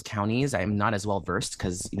guess in most counties, I'm not as well versed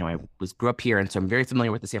because, I grew up here. And so I'm very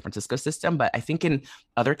familiar with the San Francisco system. But I think in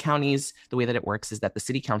other counties, the way that it works is that the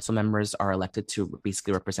city council members are elected to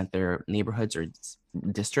basically represent their neighborhoods or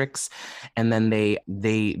districts, and then they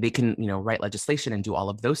can write legislation and do all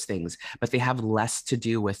of those things, but they have less to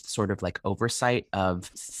do with sort of like oversight of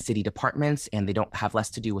city departments, and they don't have less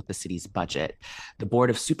to do with the city's budget. The board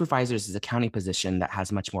of supervisors is a county position that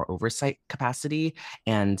has much more oversight capacity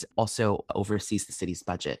and also oversees the city's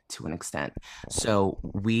budget to an extent. So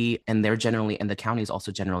the county is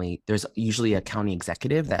also generally, there's usually a county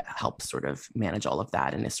executive that helps sort of manage all of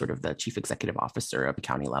that and is sort of the chief executive officer of the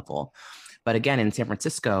county level. But again, in San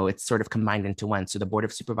Francisco, it's sort of combined into one. So the Board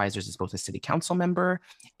of Supervisors is both a city council member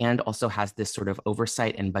and also has this sort of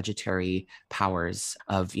oversight and budgetary powers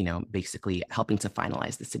of, basically helping to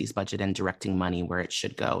finalize the city's budget and directing money where it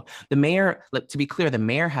should go. The mayor, to be clear, the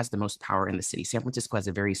mayor has the most power in the city. San Francisco has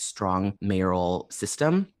a very strong mayoral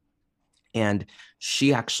system. And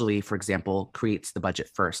she actually, for example, creates the budget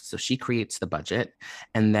first. So she creates the budget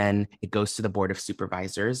and then it goes to the board of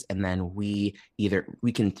supervisors. And then we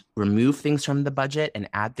can remove things from the budget and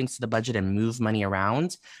add things to the budget and move money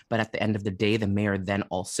around. But at the end of the day, the mayor then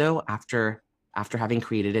also, after having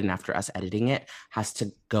created it and after us editing it, has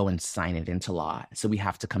to go and sign it into law. So we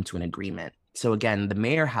have to come to an agreement. So again, the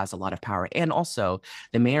mayor has a lot of power. And also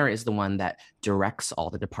the mayor is the one that directs all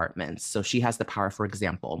the departments. So she has the power, for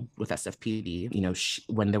example, with SFPD,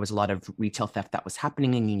 when there was a lot of retail theft that was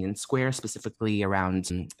happening in Union Square, specifically around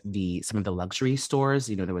some of the luxury stores,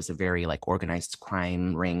 there was a very organized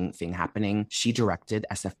crime ring thing happening. She directed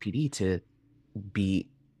SFPD to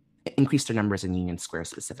increase their numbers in Union Square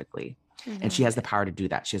specifically. Mm-hmm. And she has the power to do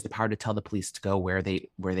that. She has the power to tell the police to go where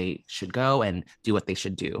they should go and do what they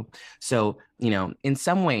should do. So, in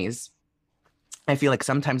some ways, I feel like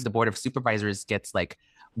sometimes the board of supervisors gets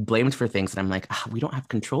blamed for things. And I'm like, we don't have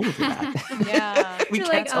control over that. Yeah. We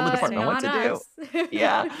can't tell the department what to do.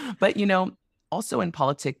 Yeah. But, also in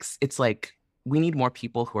politics, it's we need more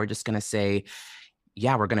people who are just going to say,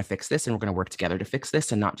 yeah, we're going to fix this and we're going to work together to fix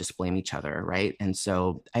this and not just blame each other, right? And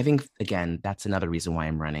so I think, again, that's another reason why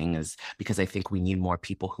I'm running, is because I think we need more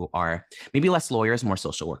people who are maybe less lawyers, more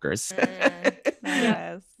social workers.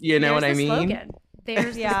 Yes. Know what I mean? Slogan.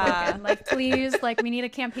 There's the slogan. Please, we need a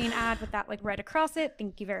campaign ad with that right across it.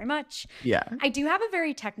 Thank you very much. Yeah. I do have a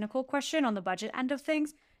very technical question on the budget end of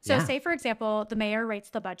things. So say, for example, the mayor writes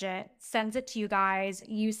the budget, sends it to you guys,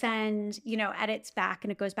 you send, edits back,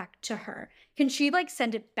 and it goes back to her. Can she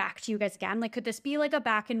send it back to you guys again? Could this be a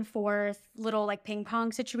back and forth little ping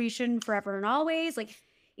pong situation forever and always?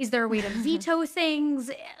 Is there a way to veto things?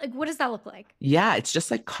 What does that look like? Yeah, it's just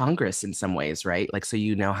like Congress in some ways, right? So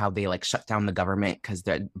how they shut down the government because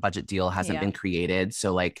the budget deal hasn't been created.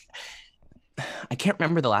 So I can't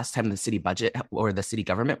remember the last time the city budget or the city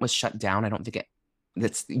government was shut down. I don't think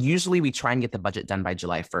that's usually we try and get the budget done by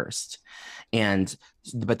July 1st.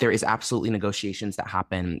 But there is absolutely negotiations that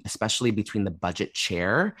happen, especially between the budget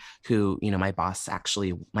chair, who,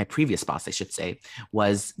 my previous boss, I should say,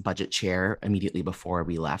 was budget chair immediately before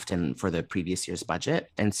we left and for the previous year's budget.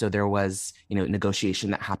 And so there was,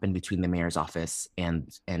 negotiation that happened between the mayor's office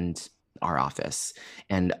and our office.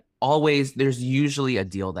 And always, there's usually a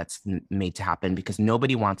deal that's made to happen because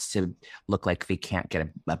nobody wants to look like they can't get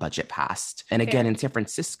a budget passed. And again, in San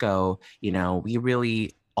Francisco, we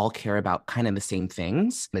really all care about kind of the same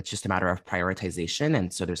things. It's just a matter of prioritization.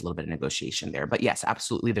 And so there's a little bit of negotiation there. But yes,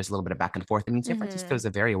 absolutely, there's a little bit of back and forth. I mean, San Francisco is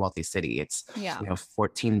a very wealthy city. It's,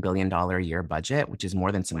 $14 billion a year budget, which is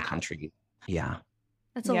more than some countries. Yeah.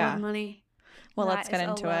 That's a lot of money. Well, let's get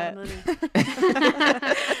into it.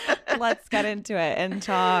 Let's get into it and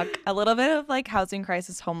talk a little bit of housing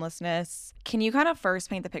crisis, homelessness. Can you kind of first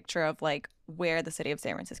paint the picture of where the city of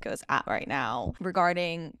San Francisco is at right now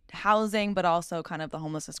regarding housing, but also kind of the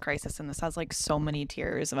homelessness crisis? And this has so many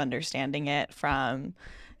tiers of understanding it, from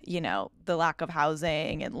the lack of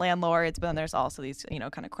housing and landlords, but then there's also these,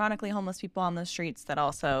 kind of chronically homeless people on the streets that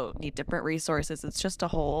also need different resources. It's just a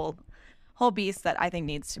whole beast that I think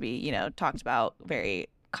needs to be, talked about very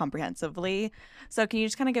comprehensively. So can you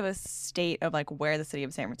just kind of give a state of like where the city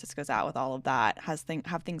of San Francisco's at with all of that? Have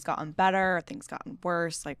things gotten better? Have things gotten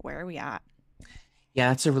worse? Like, where are we at? Yeah,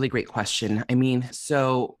 that's a really great question. I mean,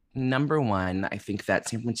 so number one, I think that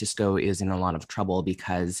San Francisco is in a lot of trouble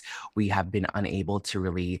because we have been unable to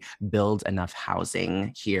really build enough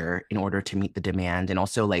housing here in order to meet the demand. And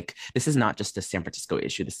also, like, this is not just a San Francisco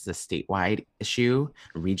issue. This is a statewide issue,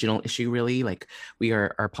 a regional issue, really. Like,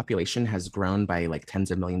 our population has grown by like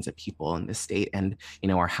tens of millions of people in this state. And,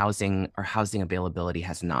 our housing availability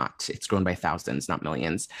has not. It's grown by thousands, not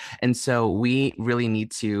millions. And so we really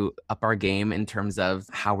need to up our game in terms of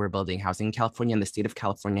how we're building housing in California. And the state of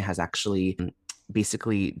California has actually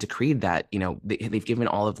basically decreed that, they've given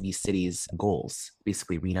all of these cities goals,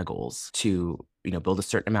 basically RHNA goals, to build a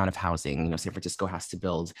certain amount of housing. San Francisco has to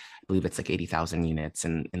build, I believe it's like 80,000 units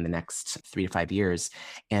in the next 3 to 5 years.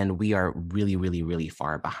 And we are really, really, really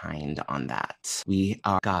far behind on that. We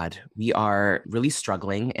are really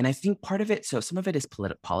struggling. And I think part of it, so some of it is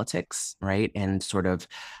politics, right? And sort of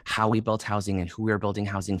how we build housing and who we're building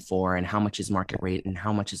housing for and how much is market rate and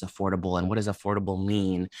how much is affordable and what does affordable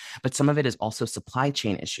mean. But some of it is also supply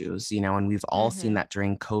chain issues, and we've all seen that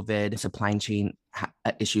during COVID. Supply chain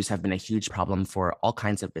issues have been a huge problem for all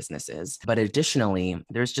kinds of businesses. But additionally,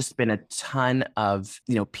 there's just been a ton of,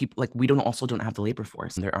 people, like, we don't have the labor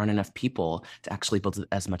force. There aren't enough people to actually build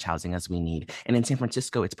as much housing as we need. And in San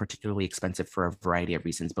Francisco, it's particularly expensive for a variety of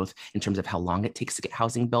reasons, both in terms of how long it takes to get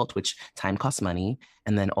housing built, which time costs money,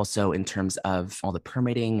 and then also in terms of all the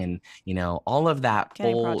permitting and, all of that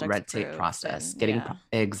whole red tape process.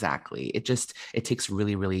 Exactly. It takes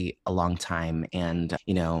really, really a long time. And,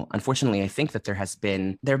 unfortunately, I think that there have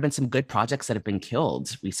been some good projects that have been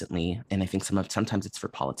killed recently. And I think sometimes it's for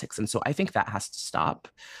politics. And so I think that has to stop.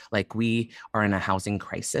 Like, we are in a housing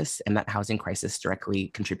crisis, and that housing crisis directly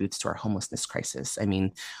contributes to our homelessness crisis. I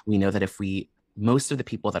mean, we know that most of the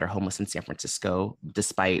people that are homeless in San Francisco,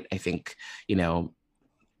 despite, I think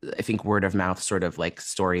word of mouth sort of like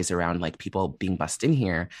stories around like people being bussed in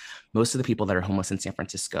here, most of the people that are homeless in San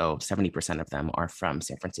Francisco, 70% of them are from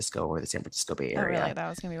San Francisco or the San Francisco Bay Area. Oh, really? That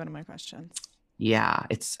was going to be one of my questions. Yeah,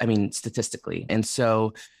 statistically. And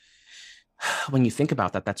so when you think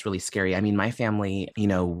about that, that's really scary. I mean, my family,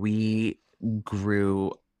 we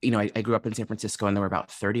grew I grew up in San Francisco, and there were about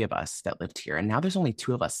 30 of us that lived here. And now there's only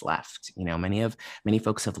 2 of us left. Many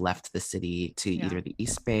folks have left the city to either the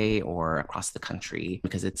East Bay or across the country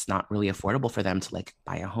because it's not really affordable for them to like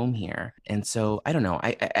buy a home here. And so I don't know.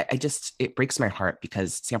 It breaks my heart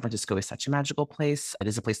because San Francisco is such a magical place. It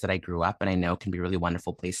is a place that I grew up and I know can be a really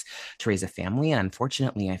wonderful place to raise a family. And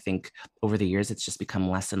unfortunately, I think over the years, it's just become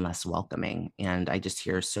less and less welcoming. And I just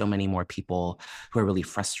hear so many more people who are really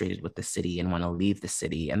frustrated with the city and want to leave the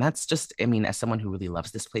city. And that's just, as someone who really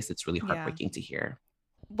loves this place, it's really heartbreaking to hear.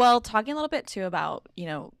 Well, talking a little bit too about,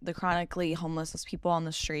 the chronically homeless people on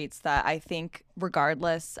the streets, that I think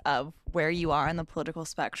regardless of where you are in the political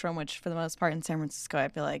spectrum, which for the most part in San Francisco, I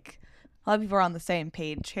feel like a lot of people are on the same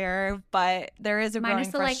page here, but there is a minus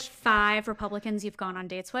the like 5 Republicans you've gone on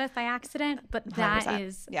dates with by accident, but that 100%.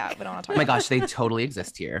 is we don't want to talk Oh my gosh, they totally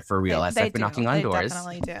exist here for real. I've been knocking on doors. They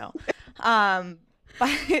definitely do.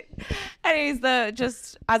 But anyways,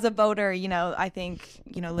 just as a voter, I think,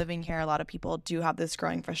 living here, a lot of people do have this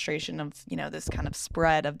growing frustration of, this kind of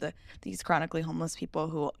spread of these chronically homeless people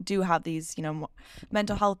who do have these,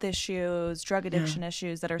 mental health issues, drug addiction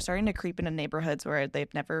issues that are starting to creep into neighborhoods where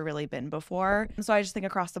they've never really been before. And so I just think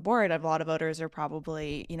across the board, a lot of voters are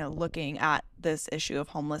probably, looking at this issue of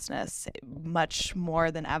homelessness much more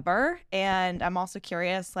than ever. And I'm also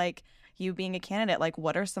curious, like, you being a candidate, like,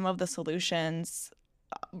 what are some of the solutions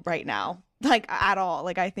right now, like, at all?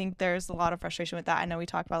 Like, I think there's a lot of frustration with that. I know we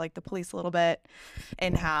talked about like the police a little bit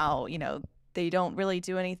and how, they don't really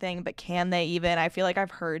do anything, but can they even? I feel like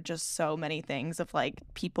I've heard just so many things of like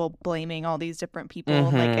people blaming all these different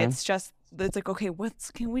people. Like, it's like, okay,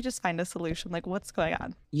 can we just find a solution? Like, what's going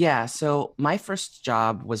on? Yeah. So my first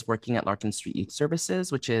job was working at Larkin Street Youth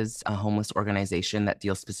Services, which is a homeless organization that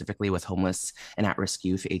deals specifically with homeless and at-risk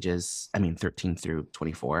youth ages, 13 through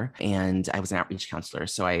 24. And I was an outreach counselor.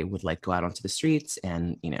 So I would like go out onto the streets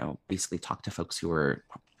and, basically talk to folks who were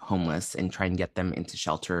homeless and try and get them into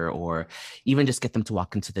shelter, or even just get them to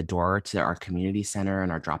walk into the door to our community center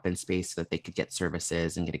and our drop-in space so that they could get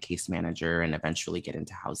services and get a case manager and eventually get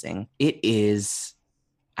into housing. It is,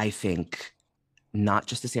 I think, not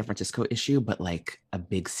just a San Francisco issue, but like a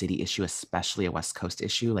big city issue, especially a West Coast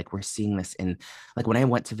issue. Like we're seeing this in, like when I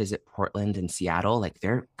went to visit Portland and Seattle, like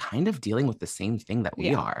they're kind of dealing with the same thing that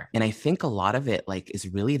we are. And I think a lot of it like is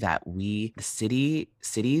really that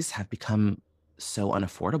cities have become so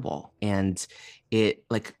unaffordable. And it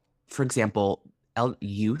like, for example,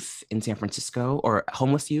 youth in San Francisco, or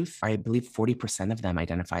homeless youth, I believe 40% of them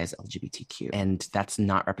identify as LGBTQ. And that's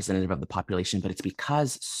not representative of the population, but it's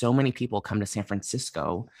because so many people come to San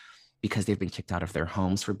Francisco because they've been kicked out of their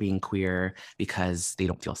homes for being queer, because they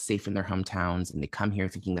don't feel safe in their hometowns, and they come here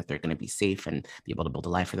thinking that they're going to be safe and be able to build a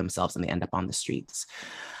life for themselves, and they end up on the streets.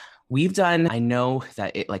 I know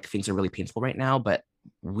that things are really painful right now, but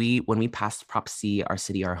when we passed Prop C, Our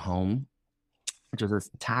City, Our Home, which was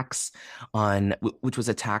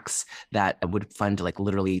a tax that would fund like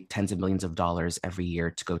literally tens of millions of dollars every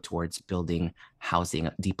year to go towards building housing,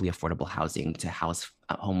 deeply affordable housing to house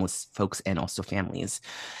homeless folks and also families.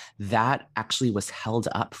 That actually was held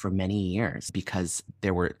up for many years because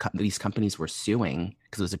these companies were suing,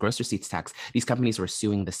 because it was a gross receipts tax. These companies were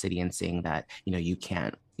suing the city and saying that, you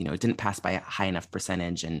can't, it didn't pass by a high enough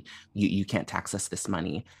percentage, and you can't tax us this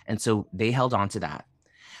money. And so they held on to that.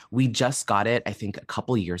 We just got it, I think, a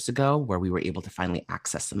couple of years ago, where we were able to finally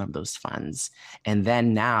access some of those funds. And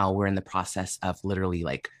then now we're in the process of literally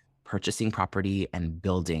like purchasing property and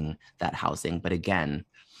building that housing. But again,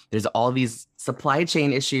 there's all these supply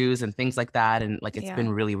chain issues and things like that. And like, it's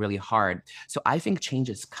been really, really hard. So I think change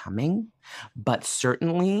is coming, but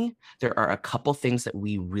certainly there are a couple things that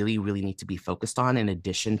we really, really need to be focused on in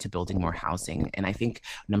addition to building more housing. And I think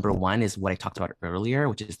number one is what I talked about earlier,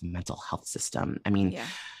 which is the mental health system. I mean,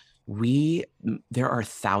 there are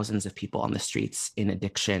thousands of people on the streets in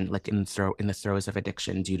addiction, like in the throes of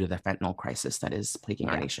addiction due to the fentanyl crisis that is plaguing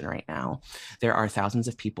our nation right now. There are thousands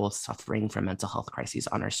of people suffering from mental health crises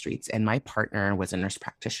on our streets. And my partner was a nurse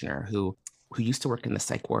practitioner who used to work in the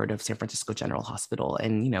psych ward of San Francisco General Hospital.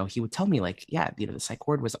 And, he would tell me like, the psych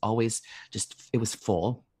ward was always it was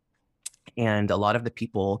full. And a lot of the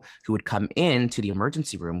people who would come into the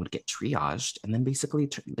emergency room would get triaged, and then basically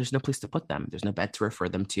there's no place to put them. There's no bed to refer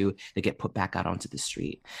them to. They get put back out onto the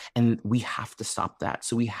street. And we have to stop that.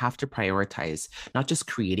 So we have to prioritize not just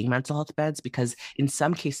creating mental health beds, because in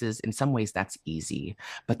some cases, in some ways, that's easy.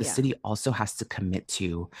 But the city also has to commit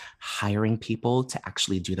to hiring people to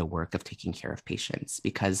actually do the work of taking care of patients.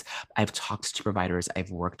 Because I've talked to providers,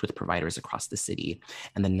 I've worked with providers across the city,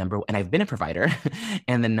 and I've been a provider,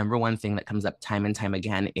 and the number one thing that comes up time and time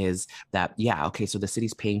again is that, so the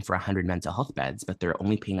city's paying for 100 mental health beds, but they're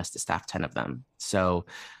only paying us to staff 10 of them. So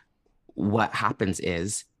what happens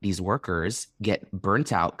is these workers get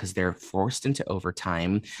burnt out because they're forced into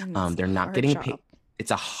overtime. They're not getting paid.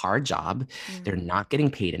 It's a hard job. They're not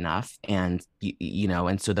getting paid enough. And,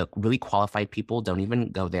 and so the really qualified people don't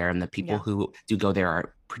even go there. And the people who do go there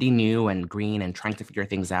are pretty new and green and trying to figure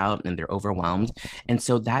things out, and they're overwhelmed. And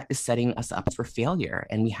so that is setting us up for failure.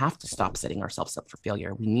 And we have to stop setting ourselves up for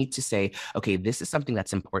failure. We need to say, okay, this is something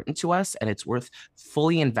that's important to us, and it's worth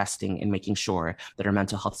fully investing in making sure that our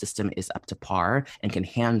mental health system is up to par and can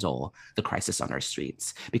handle the crisis on our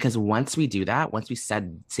streets. Because once we do that, once we say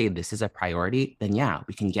this is a priority, then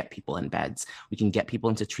we can get people in beds. We can get people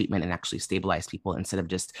into treatment and actually stabilize people instead of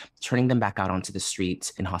just turning them back out onto the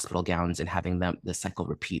streets in hospital gowns and having the cycle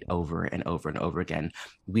repeat over and over and over again.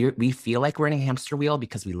 We feel like we're in a hamster wheel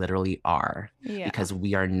because we literally are, because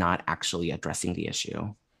we are not actually addressing the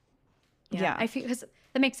issue. I feel, because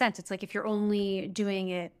that makes sense. It's like if you're only doing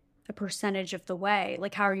it a percentage of the way,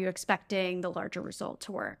 like how are you expecting the larger result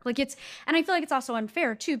to work? And I feel like it's also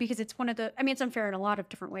unfair too, because it's it's unfair in a lot of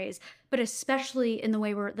different ways, but especially in the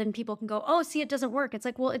way where then people can go, oh, see, it doesn't work. It's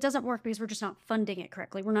like, well, it doesn't work because we're just not funding it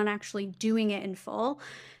correctly. We're not actually doing it in full.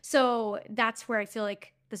 So that's where I feel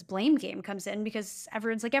like this blame game comes in, because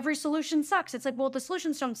everyone's like, every solution sucks. It's like, well, the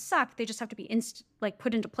solutions don't suck. They just have to be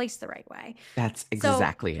put into place the right way. That's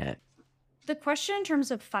exactly it. The question in terms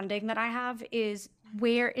of funding that I have is,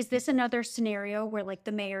 where is this another scenario where like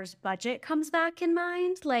the mayor's budget comes back in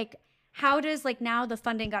mind? Like, how does now the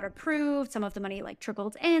funding got approved, some of the money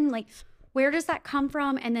trickled in, where does that come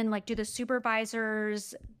from? And then do the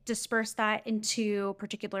supervisors disperse that into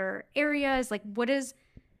particular areas? What is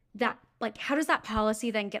that, how does that policy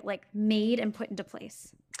then get made and put into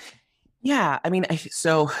place?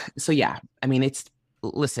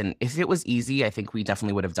 Listen, if it was easy, I think we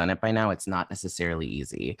definitely would have done it by now. It's not necessarily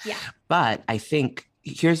easy. Yeah. But I think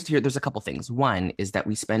there's a couple things. One is that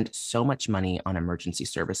we spend so much money on emergency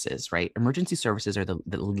services, right? Emergency services are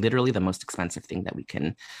literally the most expensive thing that we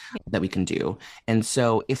can do. And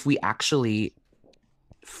so if we actually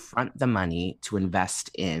front the money to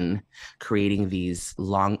invest in creating these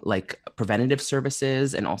long, like preventative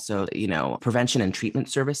services and also, prevention and treatment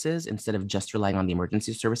services instead of just relying on the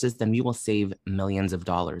emergency services, then we will save millions of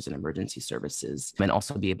dollars in emergency services and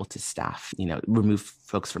also be able to staff, remove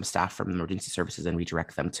folks from staff from emergency services and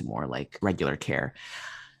redirect them to more like regular care.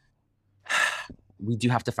 We do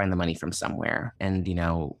have to find the money from somewhere. And,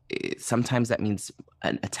 sometimes that means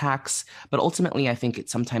a tax, but ultimately I think it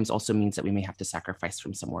sometimes also means that we may have to sacrifice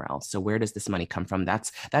from somewhere else. So where does this money come from?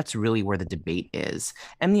 That's really where the debate is.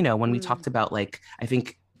 And, when we talked about I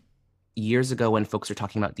think years ago when folks were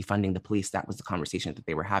talking about defunding the police, that was the conversation that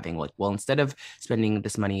they were having. Like, well, instead of spending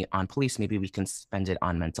this money on police, maybe we can spend it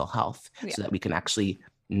on mental health so that we can actually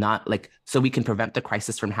so we can prevent the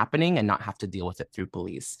crisis from happening and not have to deal with it through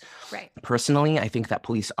police. Right. Personally, I think that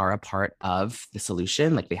police are a part of the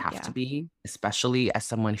solution. Like they have to be, especially as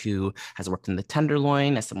someone who has worked in the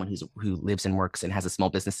Tenderloin, as someone who lives and works and has a small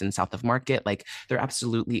business in South of Market. Like there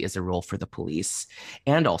absolutely is a role for the police.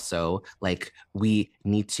 And also we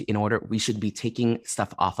should be taking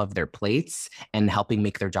stuff off of their plates and helping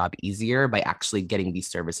make their job easier by actually getting these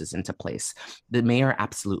services into place. The mayor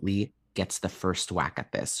absolutely gets the first whack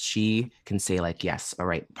at this. She can say yes, all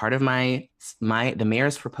right, part of the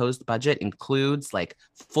mayor's proposed budget includes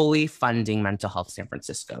fully funding mental health San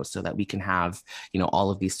Francisco so that we can have,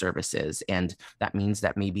 all of these services. And that means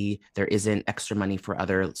that maybe there isn't extra money for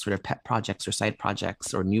other sort of pet projects or side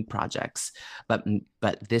projects or new projects, but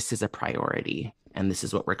this is a priority. And this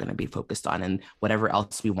is what we're going to be focused on. And whatever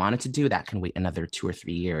else we wanted to do, that can wait another 2 or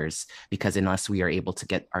 3 years, because unless we are able to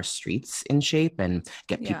get our streets in shape and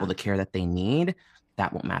get people the care that they need,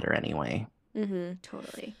 that won't matter anyway. Mm-hmm.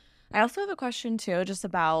 Totally. I also have a question too, just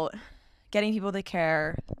about getting people the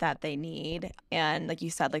care that they need. And like you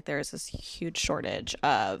said, there's this huge shortage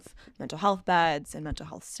of mental health beds and mental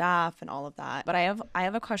health staff and all of that. But I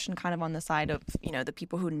have a question kind of on the side of, the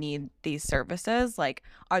people who need these services.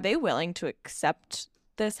 Are they willing to accept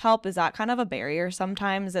this help? Is that kind of a barrier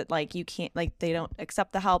sometimes that you can't, they don't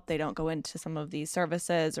accept the help, they don't go into some of these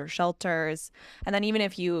services or shelters? And then even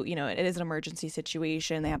if it is an emergency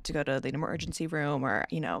situation, they have to go to the emergency room or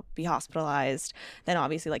be hospitalized, then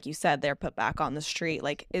obviously, like you said, they're put back on the street.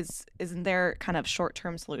 Isn't there kind of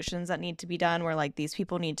short-term solutions that need to be done where these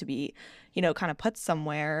people need to be kind of put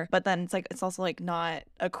somewhere, but then it's also not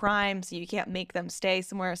a crime, so you can't make them stay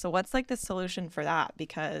somewhere? So what's the solution for that?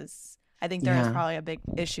 Because I think there is probably a big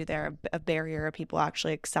issue there, a barrier of people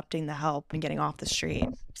actually accepting the help and getting off the street.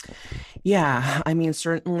 Yeah, I mean,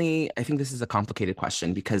 certainly, I think this is a complicated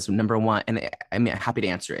question because number one, and I'm happy to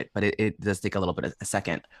answer it, but it does take a little bit of a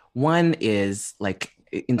second. One is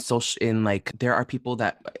there are people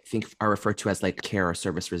that I think are referred to as care or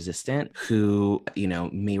service resistant who,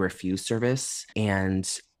 may refuse service. And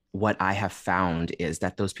what I have found is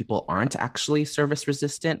that those people aren't actually service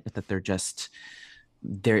resistant, but that they're just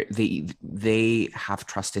they have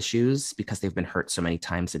trust issues because they've been hurt so many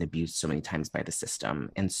times and abused so many times by the system.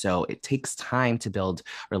 And so it takes time to build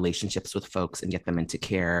relationships with folks and get them into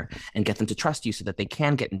care and get them to trust you so that they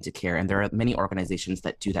can get into care. And there are many organizations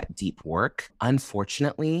that do that deep work.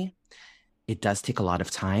 Unfortunately, it does take a lot of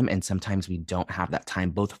time. And sometimes we don't have that time,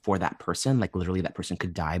 both for that person, literally that person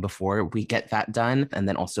could die before we get that done. And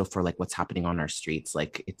then also for what's happening on our streets.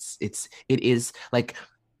 It is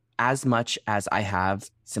as much as I have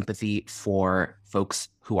sympathy for folks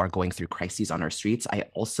who are going through crises on our streets, I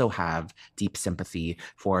also have deep sympathy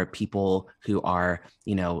for people who are,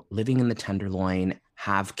 living in the Tenderloin,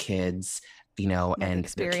 have kids, and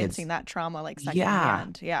experiencing that trauma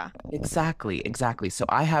secondhand. Yeah, exactly. So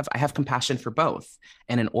I have compassion for both.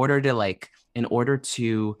 And in order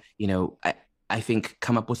to, I think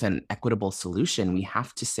come up with an equitable solution, we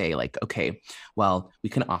have to say okay, well, we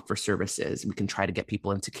can offer services, we can try to get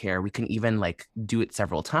people into care, we can even do it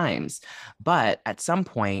several times. But at some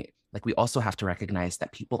point, we also have to recognize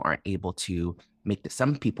that people aren't able to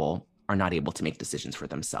some people are not able to make decisions for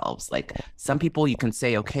themselves. Some people you can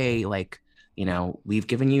say, okay, we've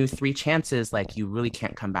given you 3 chances, you really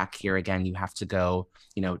can't come back here again. You have to go,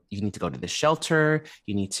 you need to go to the shelter,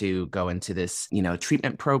 you need to go into this,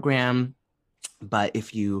 treatment program. But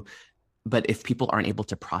if people aren't able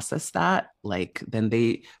to process that, then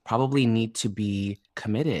they probably need to be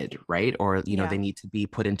committed, right? Or, they need to be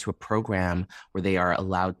put into a program where they are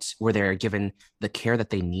where they're given the care that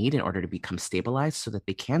they need in order to become stabilized so that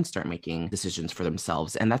they can start making decisions for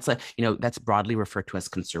themselves. And that's that's broadly referred to as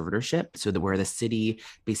conservatorship. So where the city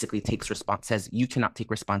basically says, you cannot take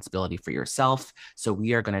responsibility for yourself. So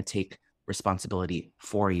we are going to take responsibility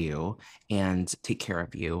for you and take care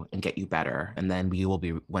of you and get you better. And then you'll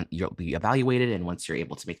be evaluated. And once you're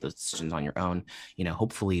able to make those decisions on your own,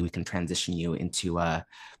 hopefully we can transition you into a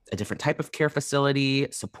different type of care facility,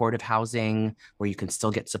 supportive housing, where you can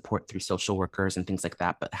still get support through social workers and things like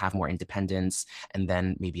that, but have more independence. And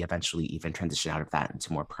then maybe eventually even transition out of that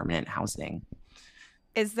into more permanent housing.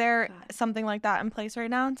 Is there something like that in place right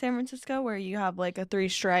now in San Francisco where you have like a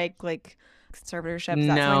 3-strike, like conservatorship? Is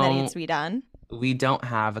that something that needs to be done? We don't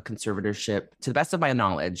have a conservatorship to the best of my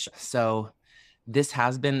knowledge. So this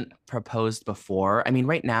has been proposed before. I mean,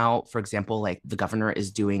 right now, for example, like the governor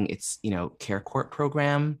is doing its, Care Court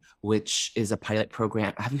program, which is a pilot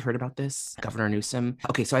program. Have you heard about this, Governor Newsom?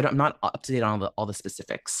 Okay, so I'm not up to date on all the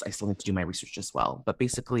specifics. I still need to do my research as well. But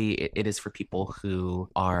basically, it is for people who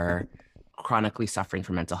are chronically suffering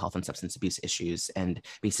from mental health and substance abuse issues. And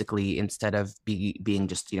basically, instead of being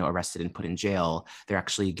just, arrested and put in jail, they're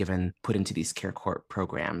actually put into these care court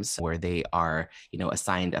programs where they are,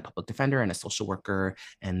 assigned a public defender and a social worker,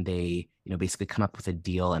 and they, basically come up with a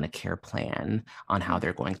deal and a care plan on how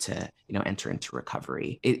they're going to, enter into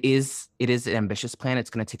recovery. It is an ambitious plan. It's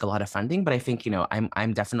going to take a lot of funding, but I think,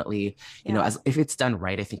 I'm definitely, as if it's done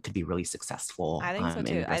right, I think it could be really successful. I think so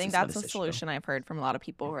too. I think that's a solution I've heard from a lot of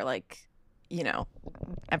people who are like,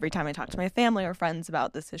 every time I talk to my family or friends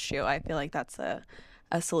about this issue, I feel like that's a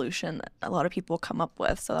solution that a lot of people come up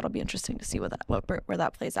with. So that'll be interesting to see where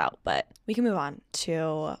that plays out. But we can move on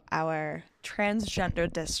to our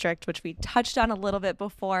transgender district, which we touched on a little bit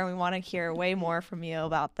before. We want to hear way more from you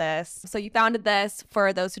about this. So you founded this.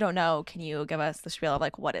 For those who don't know, can you give us the spiel of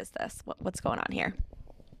like, what is this? What's going on here?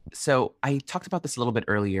 So I talked about this a little bit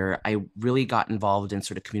earlier. I really got involved in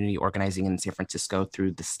sort of community organizing in San Francisco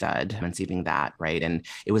through the STUD and Saving That, right? And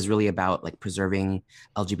it was really about like preserving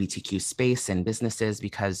LGBTQ space and businesses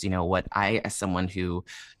because, what I, as someone who,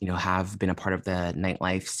 have been a part of the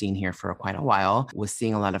nightlife scene here for quite a while, was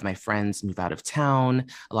seeing a lot of my friends move out of town.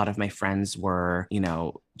 A lot of my friends were,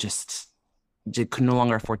 just could no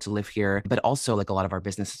longer afford to live here, but also like a lot of our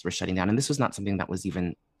businesses were shutting down. And this was not something that was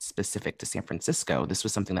even specific to San Francisco. This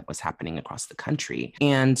was something that was happening across the country.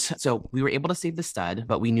 And so we were able to save the STUD,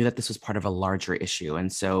 but we knew that this was part of a larger issue.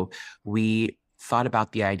 And so we thought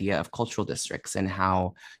about the idea of cultural districts and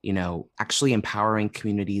how, actually empowering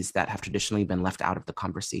communities that have traditionally been left out of the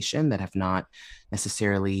conversation, that have not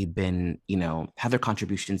necessarily been, have their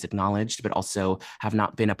contributions acknowledged, but also have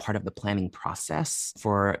not been a part of the planning process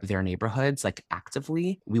for their neighborhoods, like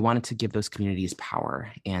actively. We wanted to give those communities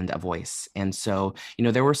power and a voice. And so,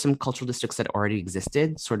 there were some cultural districts that already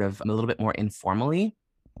existed sort of a little bit more informally,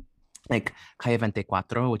 like Calle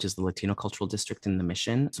 24, which is the Latino cultural district in the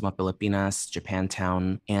Mission, Suma Pilipinas,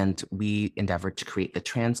 Japantown, and we endeavored to create the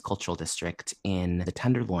trans cultural district in the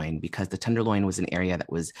Tenderloin because the Tenderloin was an area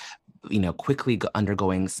that was quickly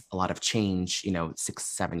undergoing a lot of change,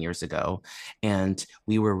 6-7 years ago. And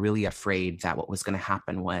we were really afraid that what was going to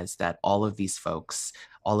happen was that all of these folks,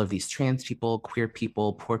 all of these trans people, queer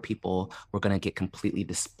people, poor people were going to get completely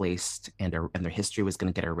displaced and their history was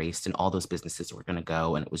going to get erased and all those businesses were going to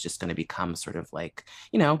go. And it was just going to become sort of like,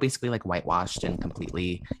 basically like whitewashed and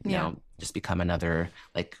completely, just become another,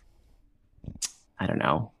 like, I don't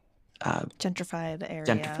know. Gentrified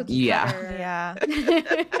area. Yeah.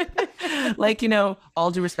 Like,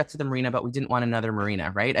 all due respect to the marina, but we didn't want another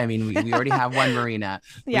marina, right? I mean, we already have one marina.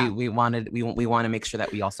 Yeah. We want to make sure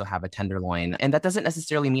that we also have a Tenderloin, and that doesn't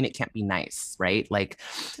necessarily mean it can't be nice, right? Like,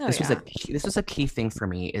 this was a key thing for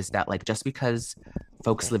me, is that like just because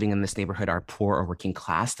folks living in this neighborhood are poor or working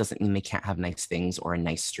class doesn't mean they can't have nice things or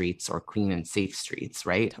nice streets or clean and safe streets,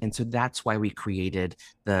 right? And so that's why we created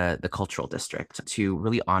the cultural district, to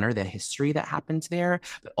really honor the history that happened there,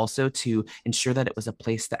 but also to ensure that it was a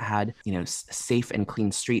place that had, safe and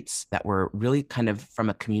clean streets that were really kind of from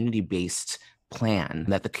a community-based plan,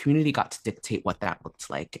 that the community got to dictate what that looked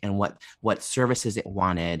like and what services it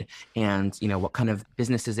wanted and what kind of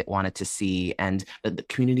businesses it wanted to see, and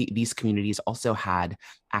these communities also had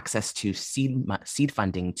access to seed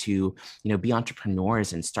funding to be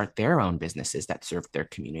entrepreneurs and start their own businesses that served their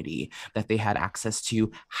community, that they had access to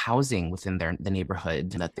housing within the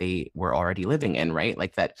neighborhood that they were already living in, right?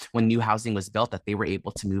 Like that when new housing was built, that they were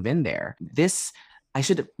able to move in there. I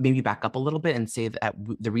should maybe back up a little bit and say that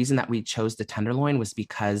the reason that we chose the Tenderloin was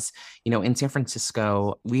because, in San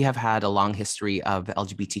Francisco, we have had a long history of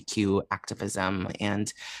LGBTQ activism,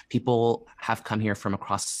 and people have come here from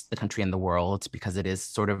across the country and the world because it is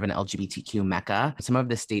sort of an LGBTQ mecca. Some of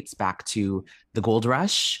this dates back to the gold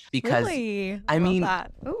rush, because really? I mean,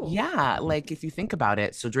 Ooh. Yeah, like if you think about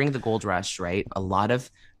it, so during the gold rush, right, a lot of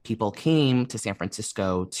people came to San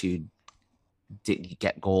Francisco to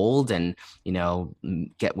get gold and,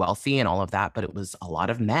 get wealthy and all of that, but it was a lot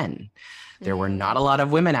of men. There were not a lot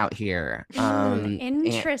of women out here.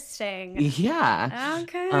 Interesting. Yeah.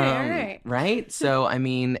 Okay. All right. Right. So,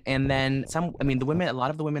 and then a lot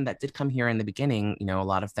of the women that did come here in the beginning, a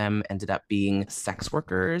lot of them ended up being sex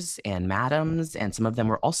workers and madams. And some of them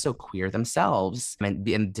were also queer themselves and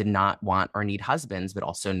did not want or need husbands, but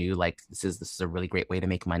also knew like, this is a really great way to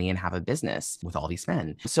make money and have a business with all these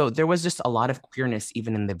men. So there was just a lot of queerness,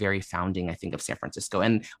 even in the very founding, I think, of San Francisco.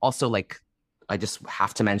 And also like, I just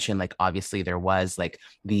have to mention, like, obviously there was like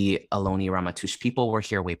the Ohlone Ramaytush people were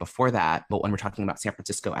here way before that. But when we're talking about San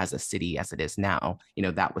Francisco as a city, as it is now,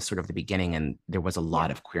 that was sort of the beginning. And there was a lot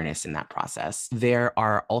of queerness in that process. There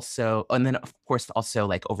are also, and then of course, also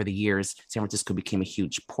like over the years, San Francisco became a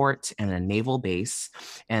huge port and a naval base.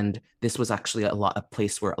 And this was actually a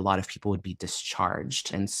place where a lot of people would be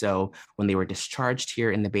discharged. And so when they were discharged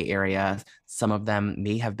here in the Bay Area, some of them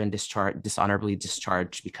may have been dishonorably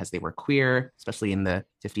discharged because they were queer, especially in the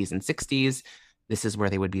 50s and 60s. This is where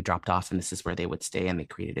they would be dropped off and this is where they would stay, and they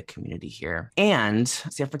created a community here. And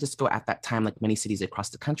San Francisco at that time, like many cities across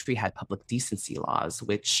the country, had public decency laws,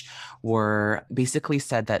 which were basically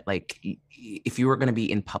said that like, if you were going to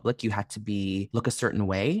be in public, you had to look a certain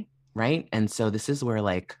way, right? And so this is where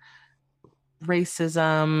like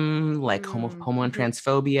racism, like homo and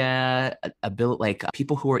transphobia, like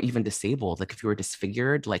people who are even disabled, like if you were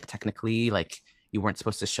disfigured, like technically, like you weren't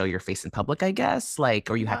supposed to show your face in public, I guess,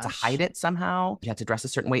 like, or you had to hide it somehow. You had to dress a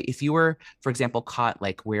certain way. If you were, for example, caught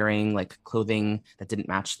like wearing like clothing that didn't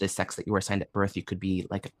match the sex that you were assigned at birth, you could be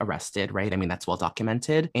like arrested, right? I mean, that's well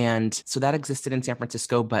documented. And so that existed in San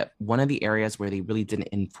Francisco, but one of the areas where they really didn't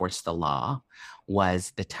enforce the law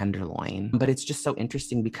was the Tenderloin. But it's just so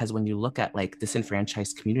interesting because when you look at like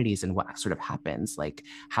disenfranchised communities and what sort of happens, like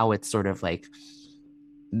how it's sort of like,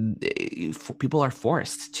 people are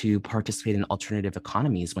forced to participate in alternative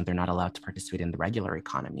economies when they're not allowed to participate in the regular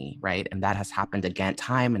economy, right? And that has happened again,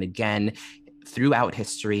 time and again, throughout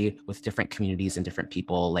history with different communities and different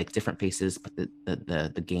people, like different faces, but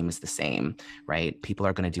the game is the same, right? People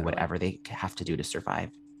are going to do whatever they have to do to survive.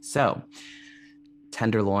 So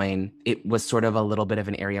Tenderloin, it was sort of a little bit of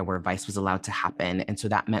an area where vice was allowed to happen. And so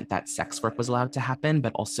that meant that sex work was allowed to happen,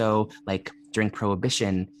 but also like during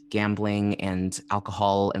Prohibition, gambling and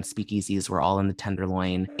alcohol and speakeasies were all in the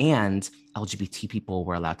Tenderloin, and LGBT people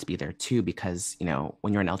were allowed to be there too, because,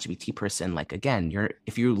 when you're an LGBT person, like, again,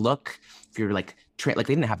 if you're like, like they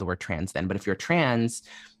didn't have the word trans then, but if you're trans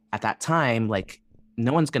at that time, like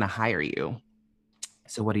no one's going to hire you.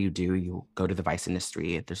 So what do? You go to the vice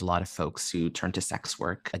industry. There's a lot of folks who turn to sex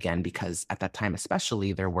work, again, because at that time,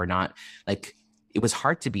 especially, there were not like, it was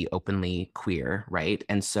hard to be openly queer, right?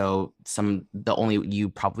 And so you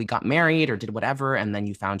probably got married or did whatever, and then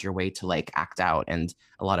you found your way to like act out. And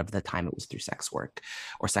a lot of the time it was through sex work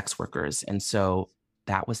or sex workers. And so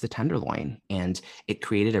that was the Tenderloin, and it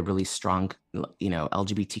created a really strong,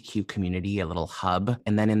 LGBTQ community, a little hub.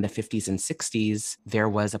 And then in the 50s and 60s, there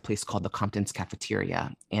was a place called the Compton's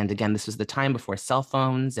Cafeteria. And again, this was the time before cell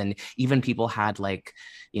phones, and even people had like,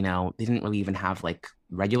 they didn't really even have like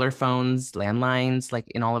regular phones, landlines, like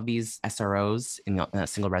in all of these SROs, in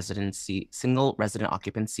single resident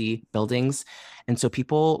occupancy buildings. And so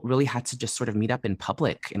people really had to just sort of meet up in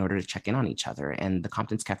public in order to check in on each other. And the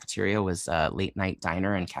Compton's Cafeteria was a late night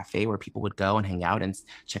diner and cafe where people would go and hang out and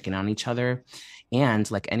check in on each other. And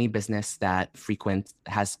like any business that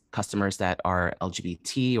has customers that are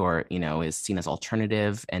LGBT or, is seen as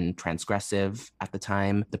alternative and transgressive at the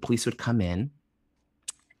time, the police would come in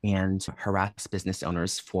and harass business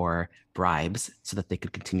owners for bribes so that they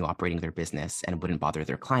could continue operating their business and it wouldn't bother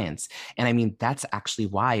their clients. And I mean, that's actually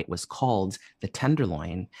why it was called the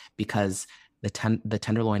Tenderloin, because the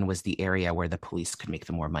Tenderloin was the area where the police could make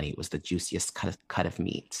the more money. It was the juiciest cut of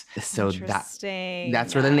meat. So that's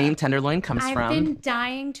where the name Tenderloin comes from. I've been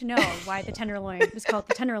dying to know why the Tenderloin was called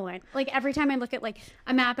the Tenderloin. Like every time I look at like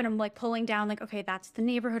a map and I'm like pulling down like, okay, that's the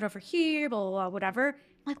neighborhood over here, blah, blah, blah, whatever.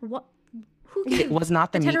 I'm like, what? It was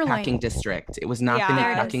not the meatpacking district. It was not the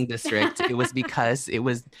meatpacking district. It was because it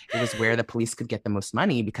was where the police could get the most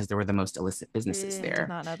money because there were the most illicit businesses there. I did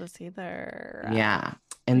not know this either. Yeah.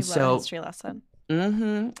 And so history lesson.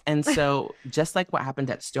 And so just like what happened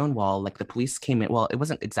at Stonewall, like the police came in, well, it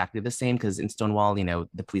wasn't exactly the same because in Stonewall,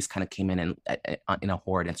 the police kind of came in and in a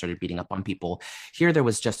horde and started beating up on people. Here, there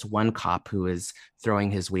was just one cop who was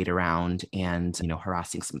throwing his weight around and,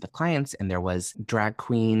 harassing some of the clients. And there was a drag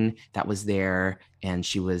queen that was there and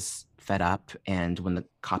she was fed up. And when the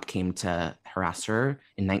cop came to harass her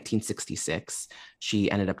in 1966,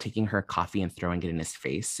 she ended up taking her coffee and throwing it in his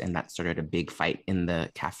face. And that started a big fight in the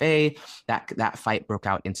cafe. That fight broke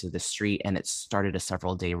out into the street, and it started a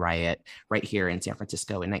several-day riot right here in San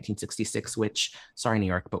Francisco in 1966, which, sorry, New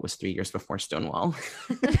York, but was 3 years before Stonewall.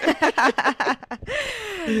 I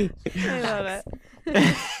love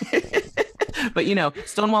it. But, you know,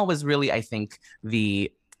 Stonewall was really, I think,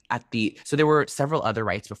 so there were several other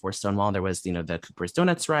riots before Stonewall. There was, you know, the Cooper's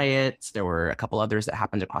Donuts riots. There were a couple others that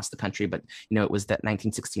happened across the country, but, you know, it was that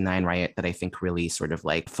 1969 riot that I think really sort of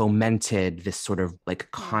like fomented this sort of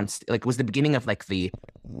like constant, like was the beginning of like the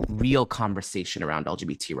real conversation around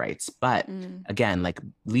LGBT rights. But again, like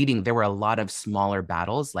there were a lot of smaller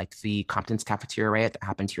battles, like the Compton's Cafeteria riot that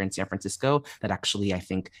happened here in San Francisco that actually, I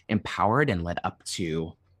think, empowered and led up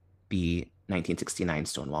to the 1969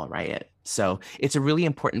 Stonewall riot. So it's a really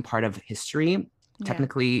important part of history. Yeah.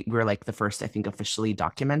 Technically, we're like the first, I think, officially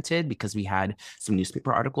documented, because we had some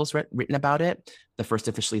newspaper articles written about it, the first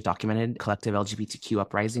officially documented collective LGBTQ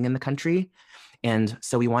uprising in the country. And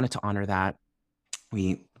so we wanted to honor that.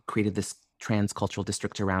 We created this trans cultural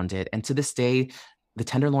district around it. And to this day, the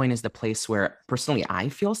Tenderloin is the place where personally I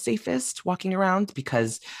feel safest walking around,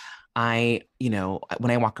 because you know,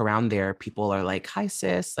 when I walk around there, people are like, "Hi,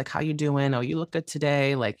 sis, like, how you doing? Oh, you look good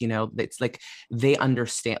today." Like, you know, it's like they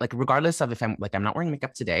understand, like, regardless of if I'm not wearing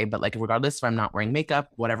makeup today, but like, regardless if I'm not wearing makeup,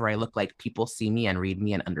 whatever I look like, people see me and read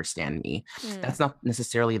me and understand me. That's not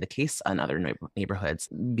necessarily the case in other neighborhoods.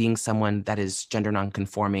 Being someone that is gender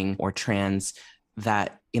nonconforming or trans,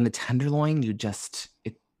 that in the Tenderloin,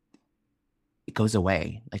 it goes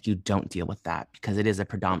away. Like, you don't deal with that, because it is a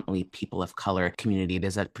predominantly people of color community. It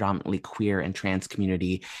is a predominantly queer and trans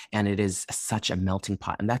community, and it is such a melting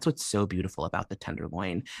pot. And that's what's so beautiful about the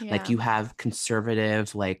Tenderloin. Yeah. Like, you have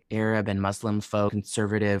conservative, like Arab and Muslim folk,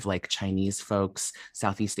 conservative, like Chinese folks,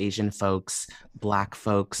 Southeast Asian folks, Black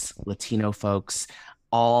folks, Latino folks,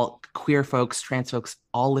 all queer folks, trans folks,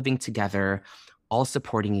 all living together, all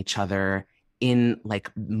supporting each other in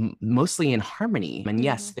like mostly in harmony. And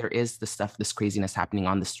yes, there is this craziness happening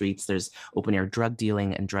on the streets. There's open air drug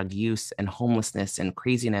dealing and drug use and homelessness and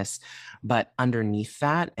craziness. But underneath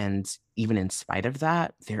that, and even in spite of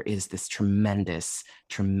that, there is this tremendous,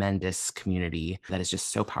 tremendous community that is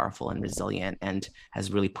just so powerful and resilient and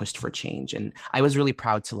has really pushed for change. And I was really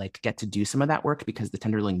proud to like get to do some of that work, because the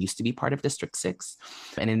Tenderloin used to be part of District 6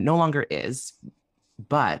 and it no longer is.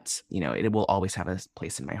 But, you know, it will always have a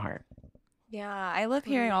place in my heart. Yeah, I love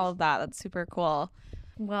hearing all of that. That's super cool.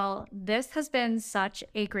 Well, this has been such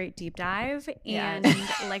a great deep dive. And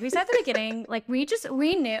like we said at the beginning, like we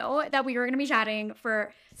knew that we were going to be chatting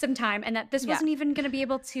for some time, and that this wasn't even going to be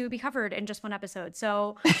able to be covered in just one episode.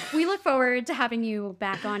 So we look forward to having you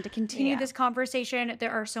back on to continue this conversation.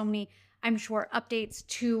 There are so many, I'm sure, updates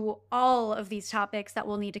to all of these topics that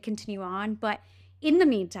we'll need to continue on. But in the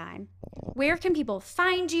meantime, where can people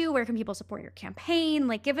find you? Where can people support your campaign?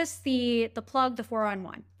 Like, give us the plug, the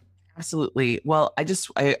 4-on-1. Absolutely. Well, I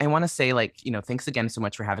want to say, like, you know, thanks again so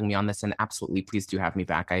much for having me on this, and absolutely, please do have me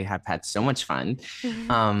back. I have had so much fun.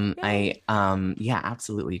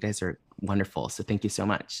 Absolutely. You guys are wonderful. So thank you so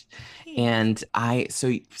much. And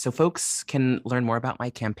so folks can learn more about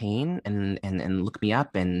my campaign and look me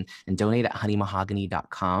up and donate at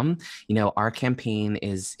honeymahogany.com. You know, our campaign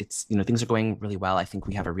things are going really well. I think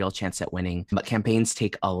we have a real chance at winning, but campaigns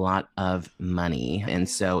take a lot of money. And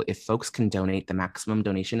so if folks can donate, the maximum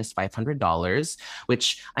donation is $500,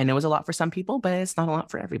 which I know is a lot for some people, but it's not a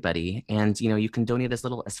lot for everybody. And, you know, you can donate as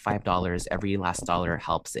little as $5. Every last dollar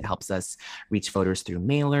helps. It helps us reach voters through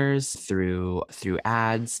mailers, through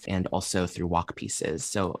ads, and also through walk pieces.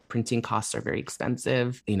 So printing costs are very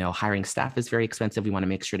expensive. You know, hiring staff is very expensive. We want to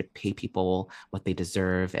make sure to pay people what they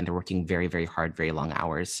deserve, and they're working very, very hard, very long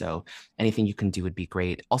hours. So anything you can do would be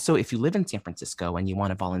great. Also, if you live in San Francisco and you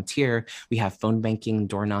want to volunteer, we have phone banking,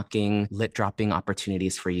 door knocking, lit dropping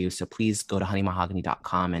opportunities for you. So please go to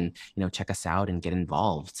honeymahogany.com and, you know, check us out and get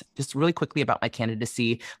involved. Just really quickly about my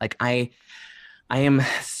candidacy, like I am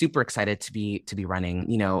super excited to be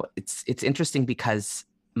running. You know, it's interesting because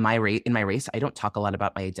in my race, I don't talk a lot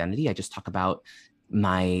about my identity. I just talk about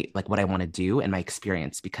what I want to do and my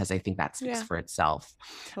experience, because I think that speaks for itself.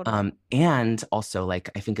 Totally. And also, like,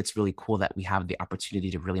 I think it's really cool that we have the opportunity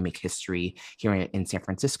to really make history here in San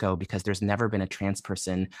Francisco, because there's never been a trans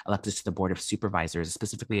person elected to the Board of Supervisors,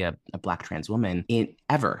 specifically a Black trans woman,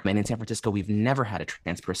 ever. And in San Francisco, we've never had a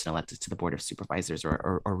trans person elected to the Board of Supervisors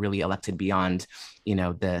or really elected beyond, you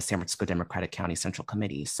know, the San Francisco Democratic County Central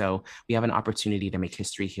Committee. So we have an opportunity to make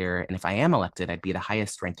history here. And if I am elected, I'd be the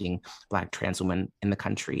highest ranking Black trans woman in the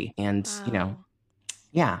country. And, you know,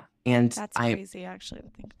 And That's crazy actually to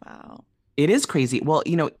think about. It is crazy. Well,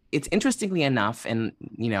 it's interestingly enough, and,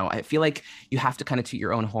 I feel like you have to kind of toot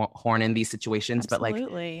your own horn in these situations,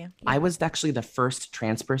 Absolutely. but I was actually the first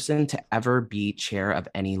trans person to ever be chair of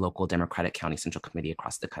any local Democratic County Central Committee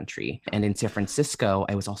across the country. And in San Francisco,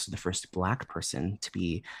 I was also the first Black person to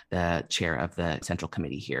be the chair of the Central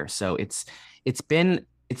Committee here. So it's been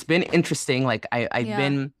interesting. Like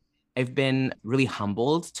I've been really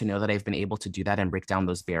humbled to know that I've been able to do that and break down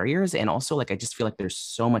those barriers. And also, like, I just feel like there's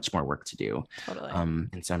so much more work to do. Totally.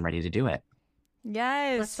 And so I'm ready to do it.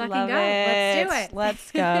 Yes. Let's fucking love go. Let's do it. it.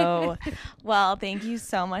 Let's go. Well, thank you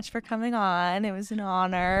so much for coming on. It was an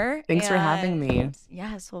honor. Thanks for having me.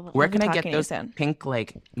 Yes. Well, where can I get those pink We'll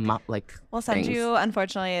send things? you.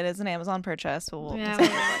 Unfortunately, it is an Amazon purchase. Send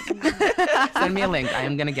me a link. I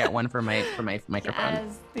am gonna get one for my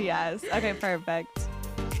microphone. Yes. Okay. Perfect.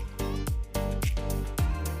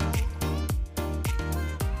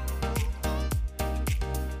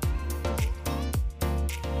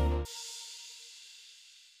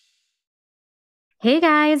 Hey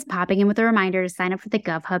guys, popping in with a reminder to sign up for the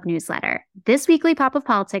GovHub newsletter. This weekly Pop of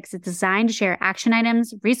Politics is designed to share action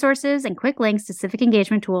items, resources, and quick links to civic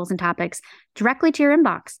engagement tools and topics directly to your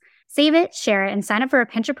inbox. Save it, share it, and sign up for a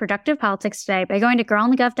pinch of productive politics today by going to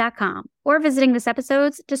girlonthegov.com or visiting this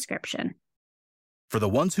episode's description. For the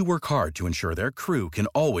ones who work hard to ensure their crew can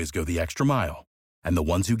always go the extra mile, and the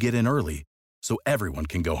ones who get in early so everyone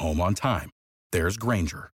can go home on time, there's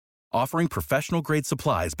Grainger, offering professional-grade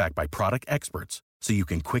supplies backed by product experts, so you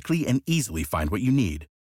can quickly and easily find what you need.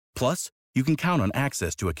 Plus, you can count on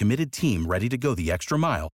access to a committed team ready to go the extra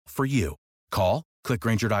mile for you. Call, click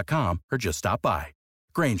Grainger.com, or just stop by.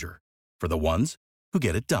 Grainger, for the ones who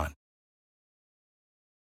get it done.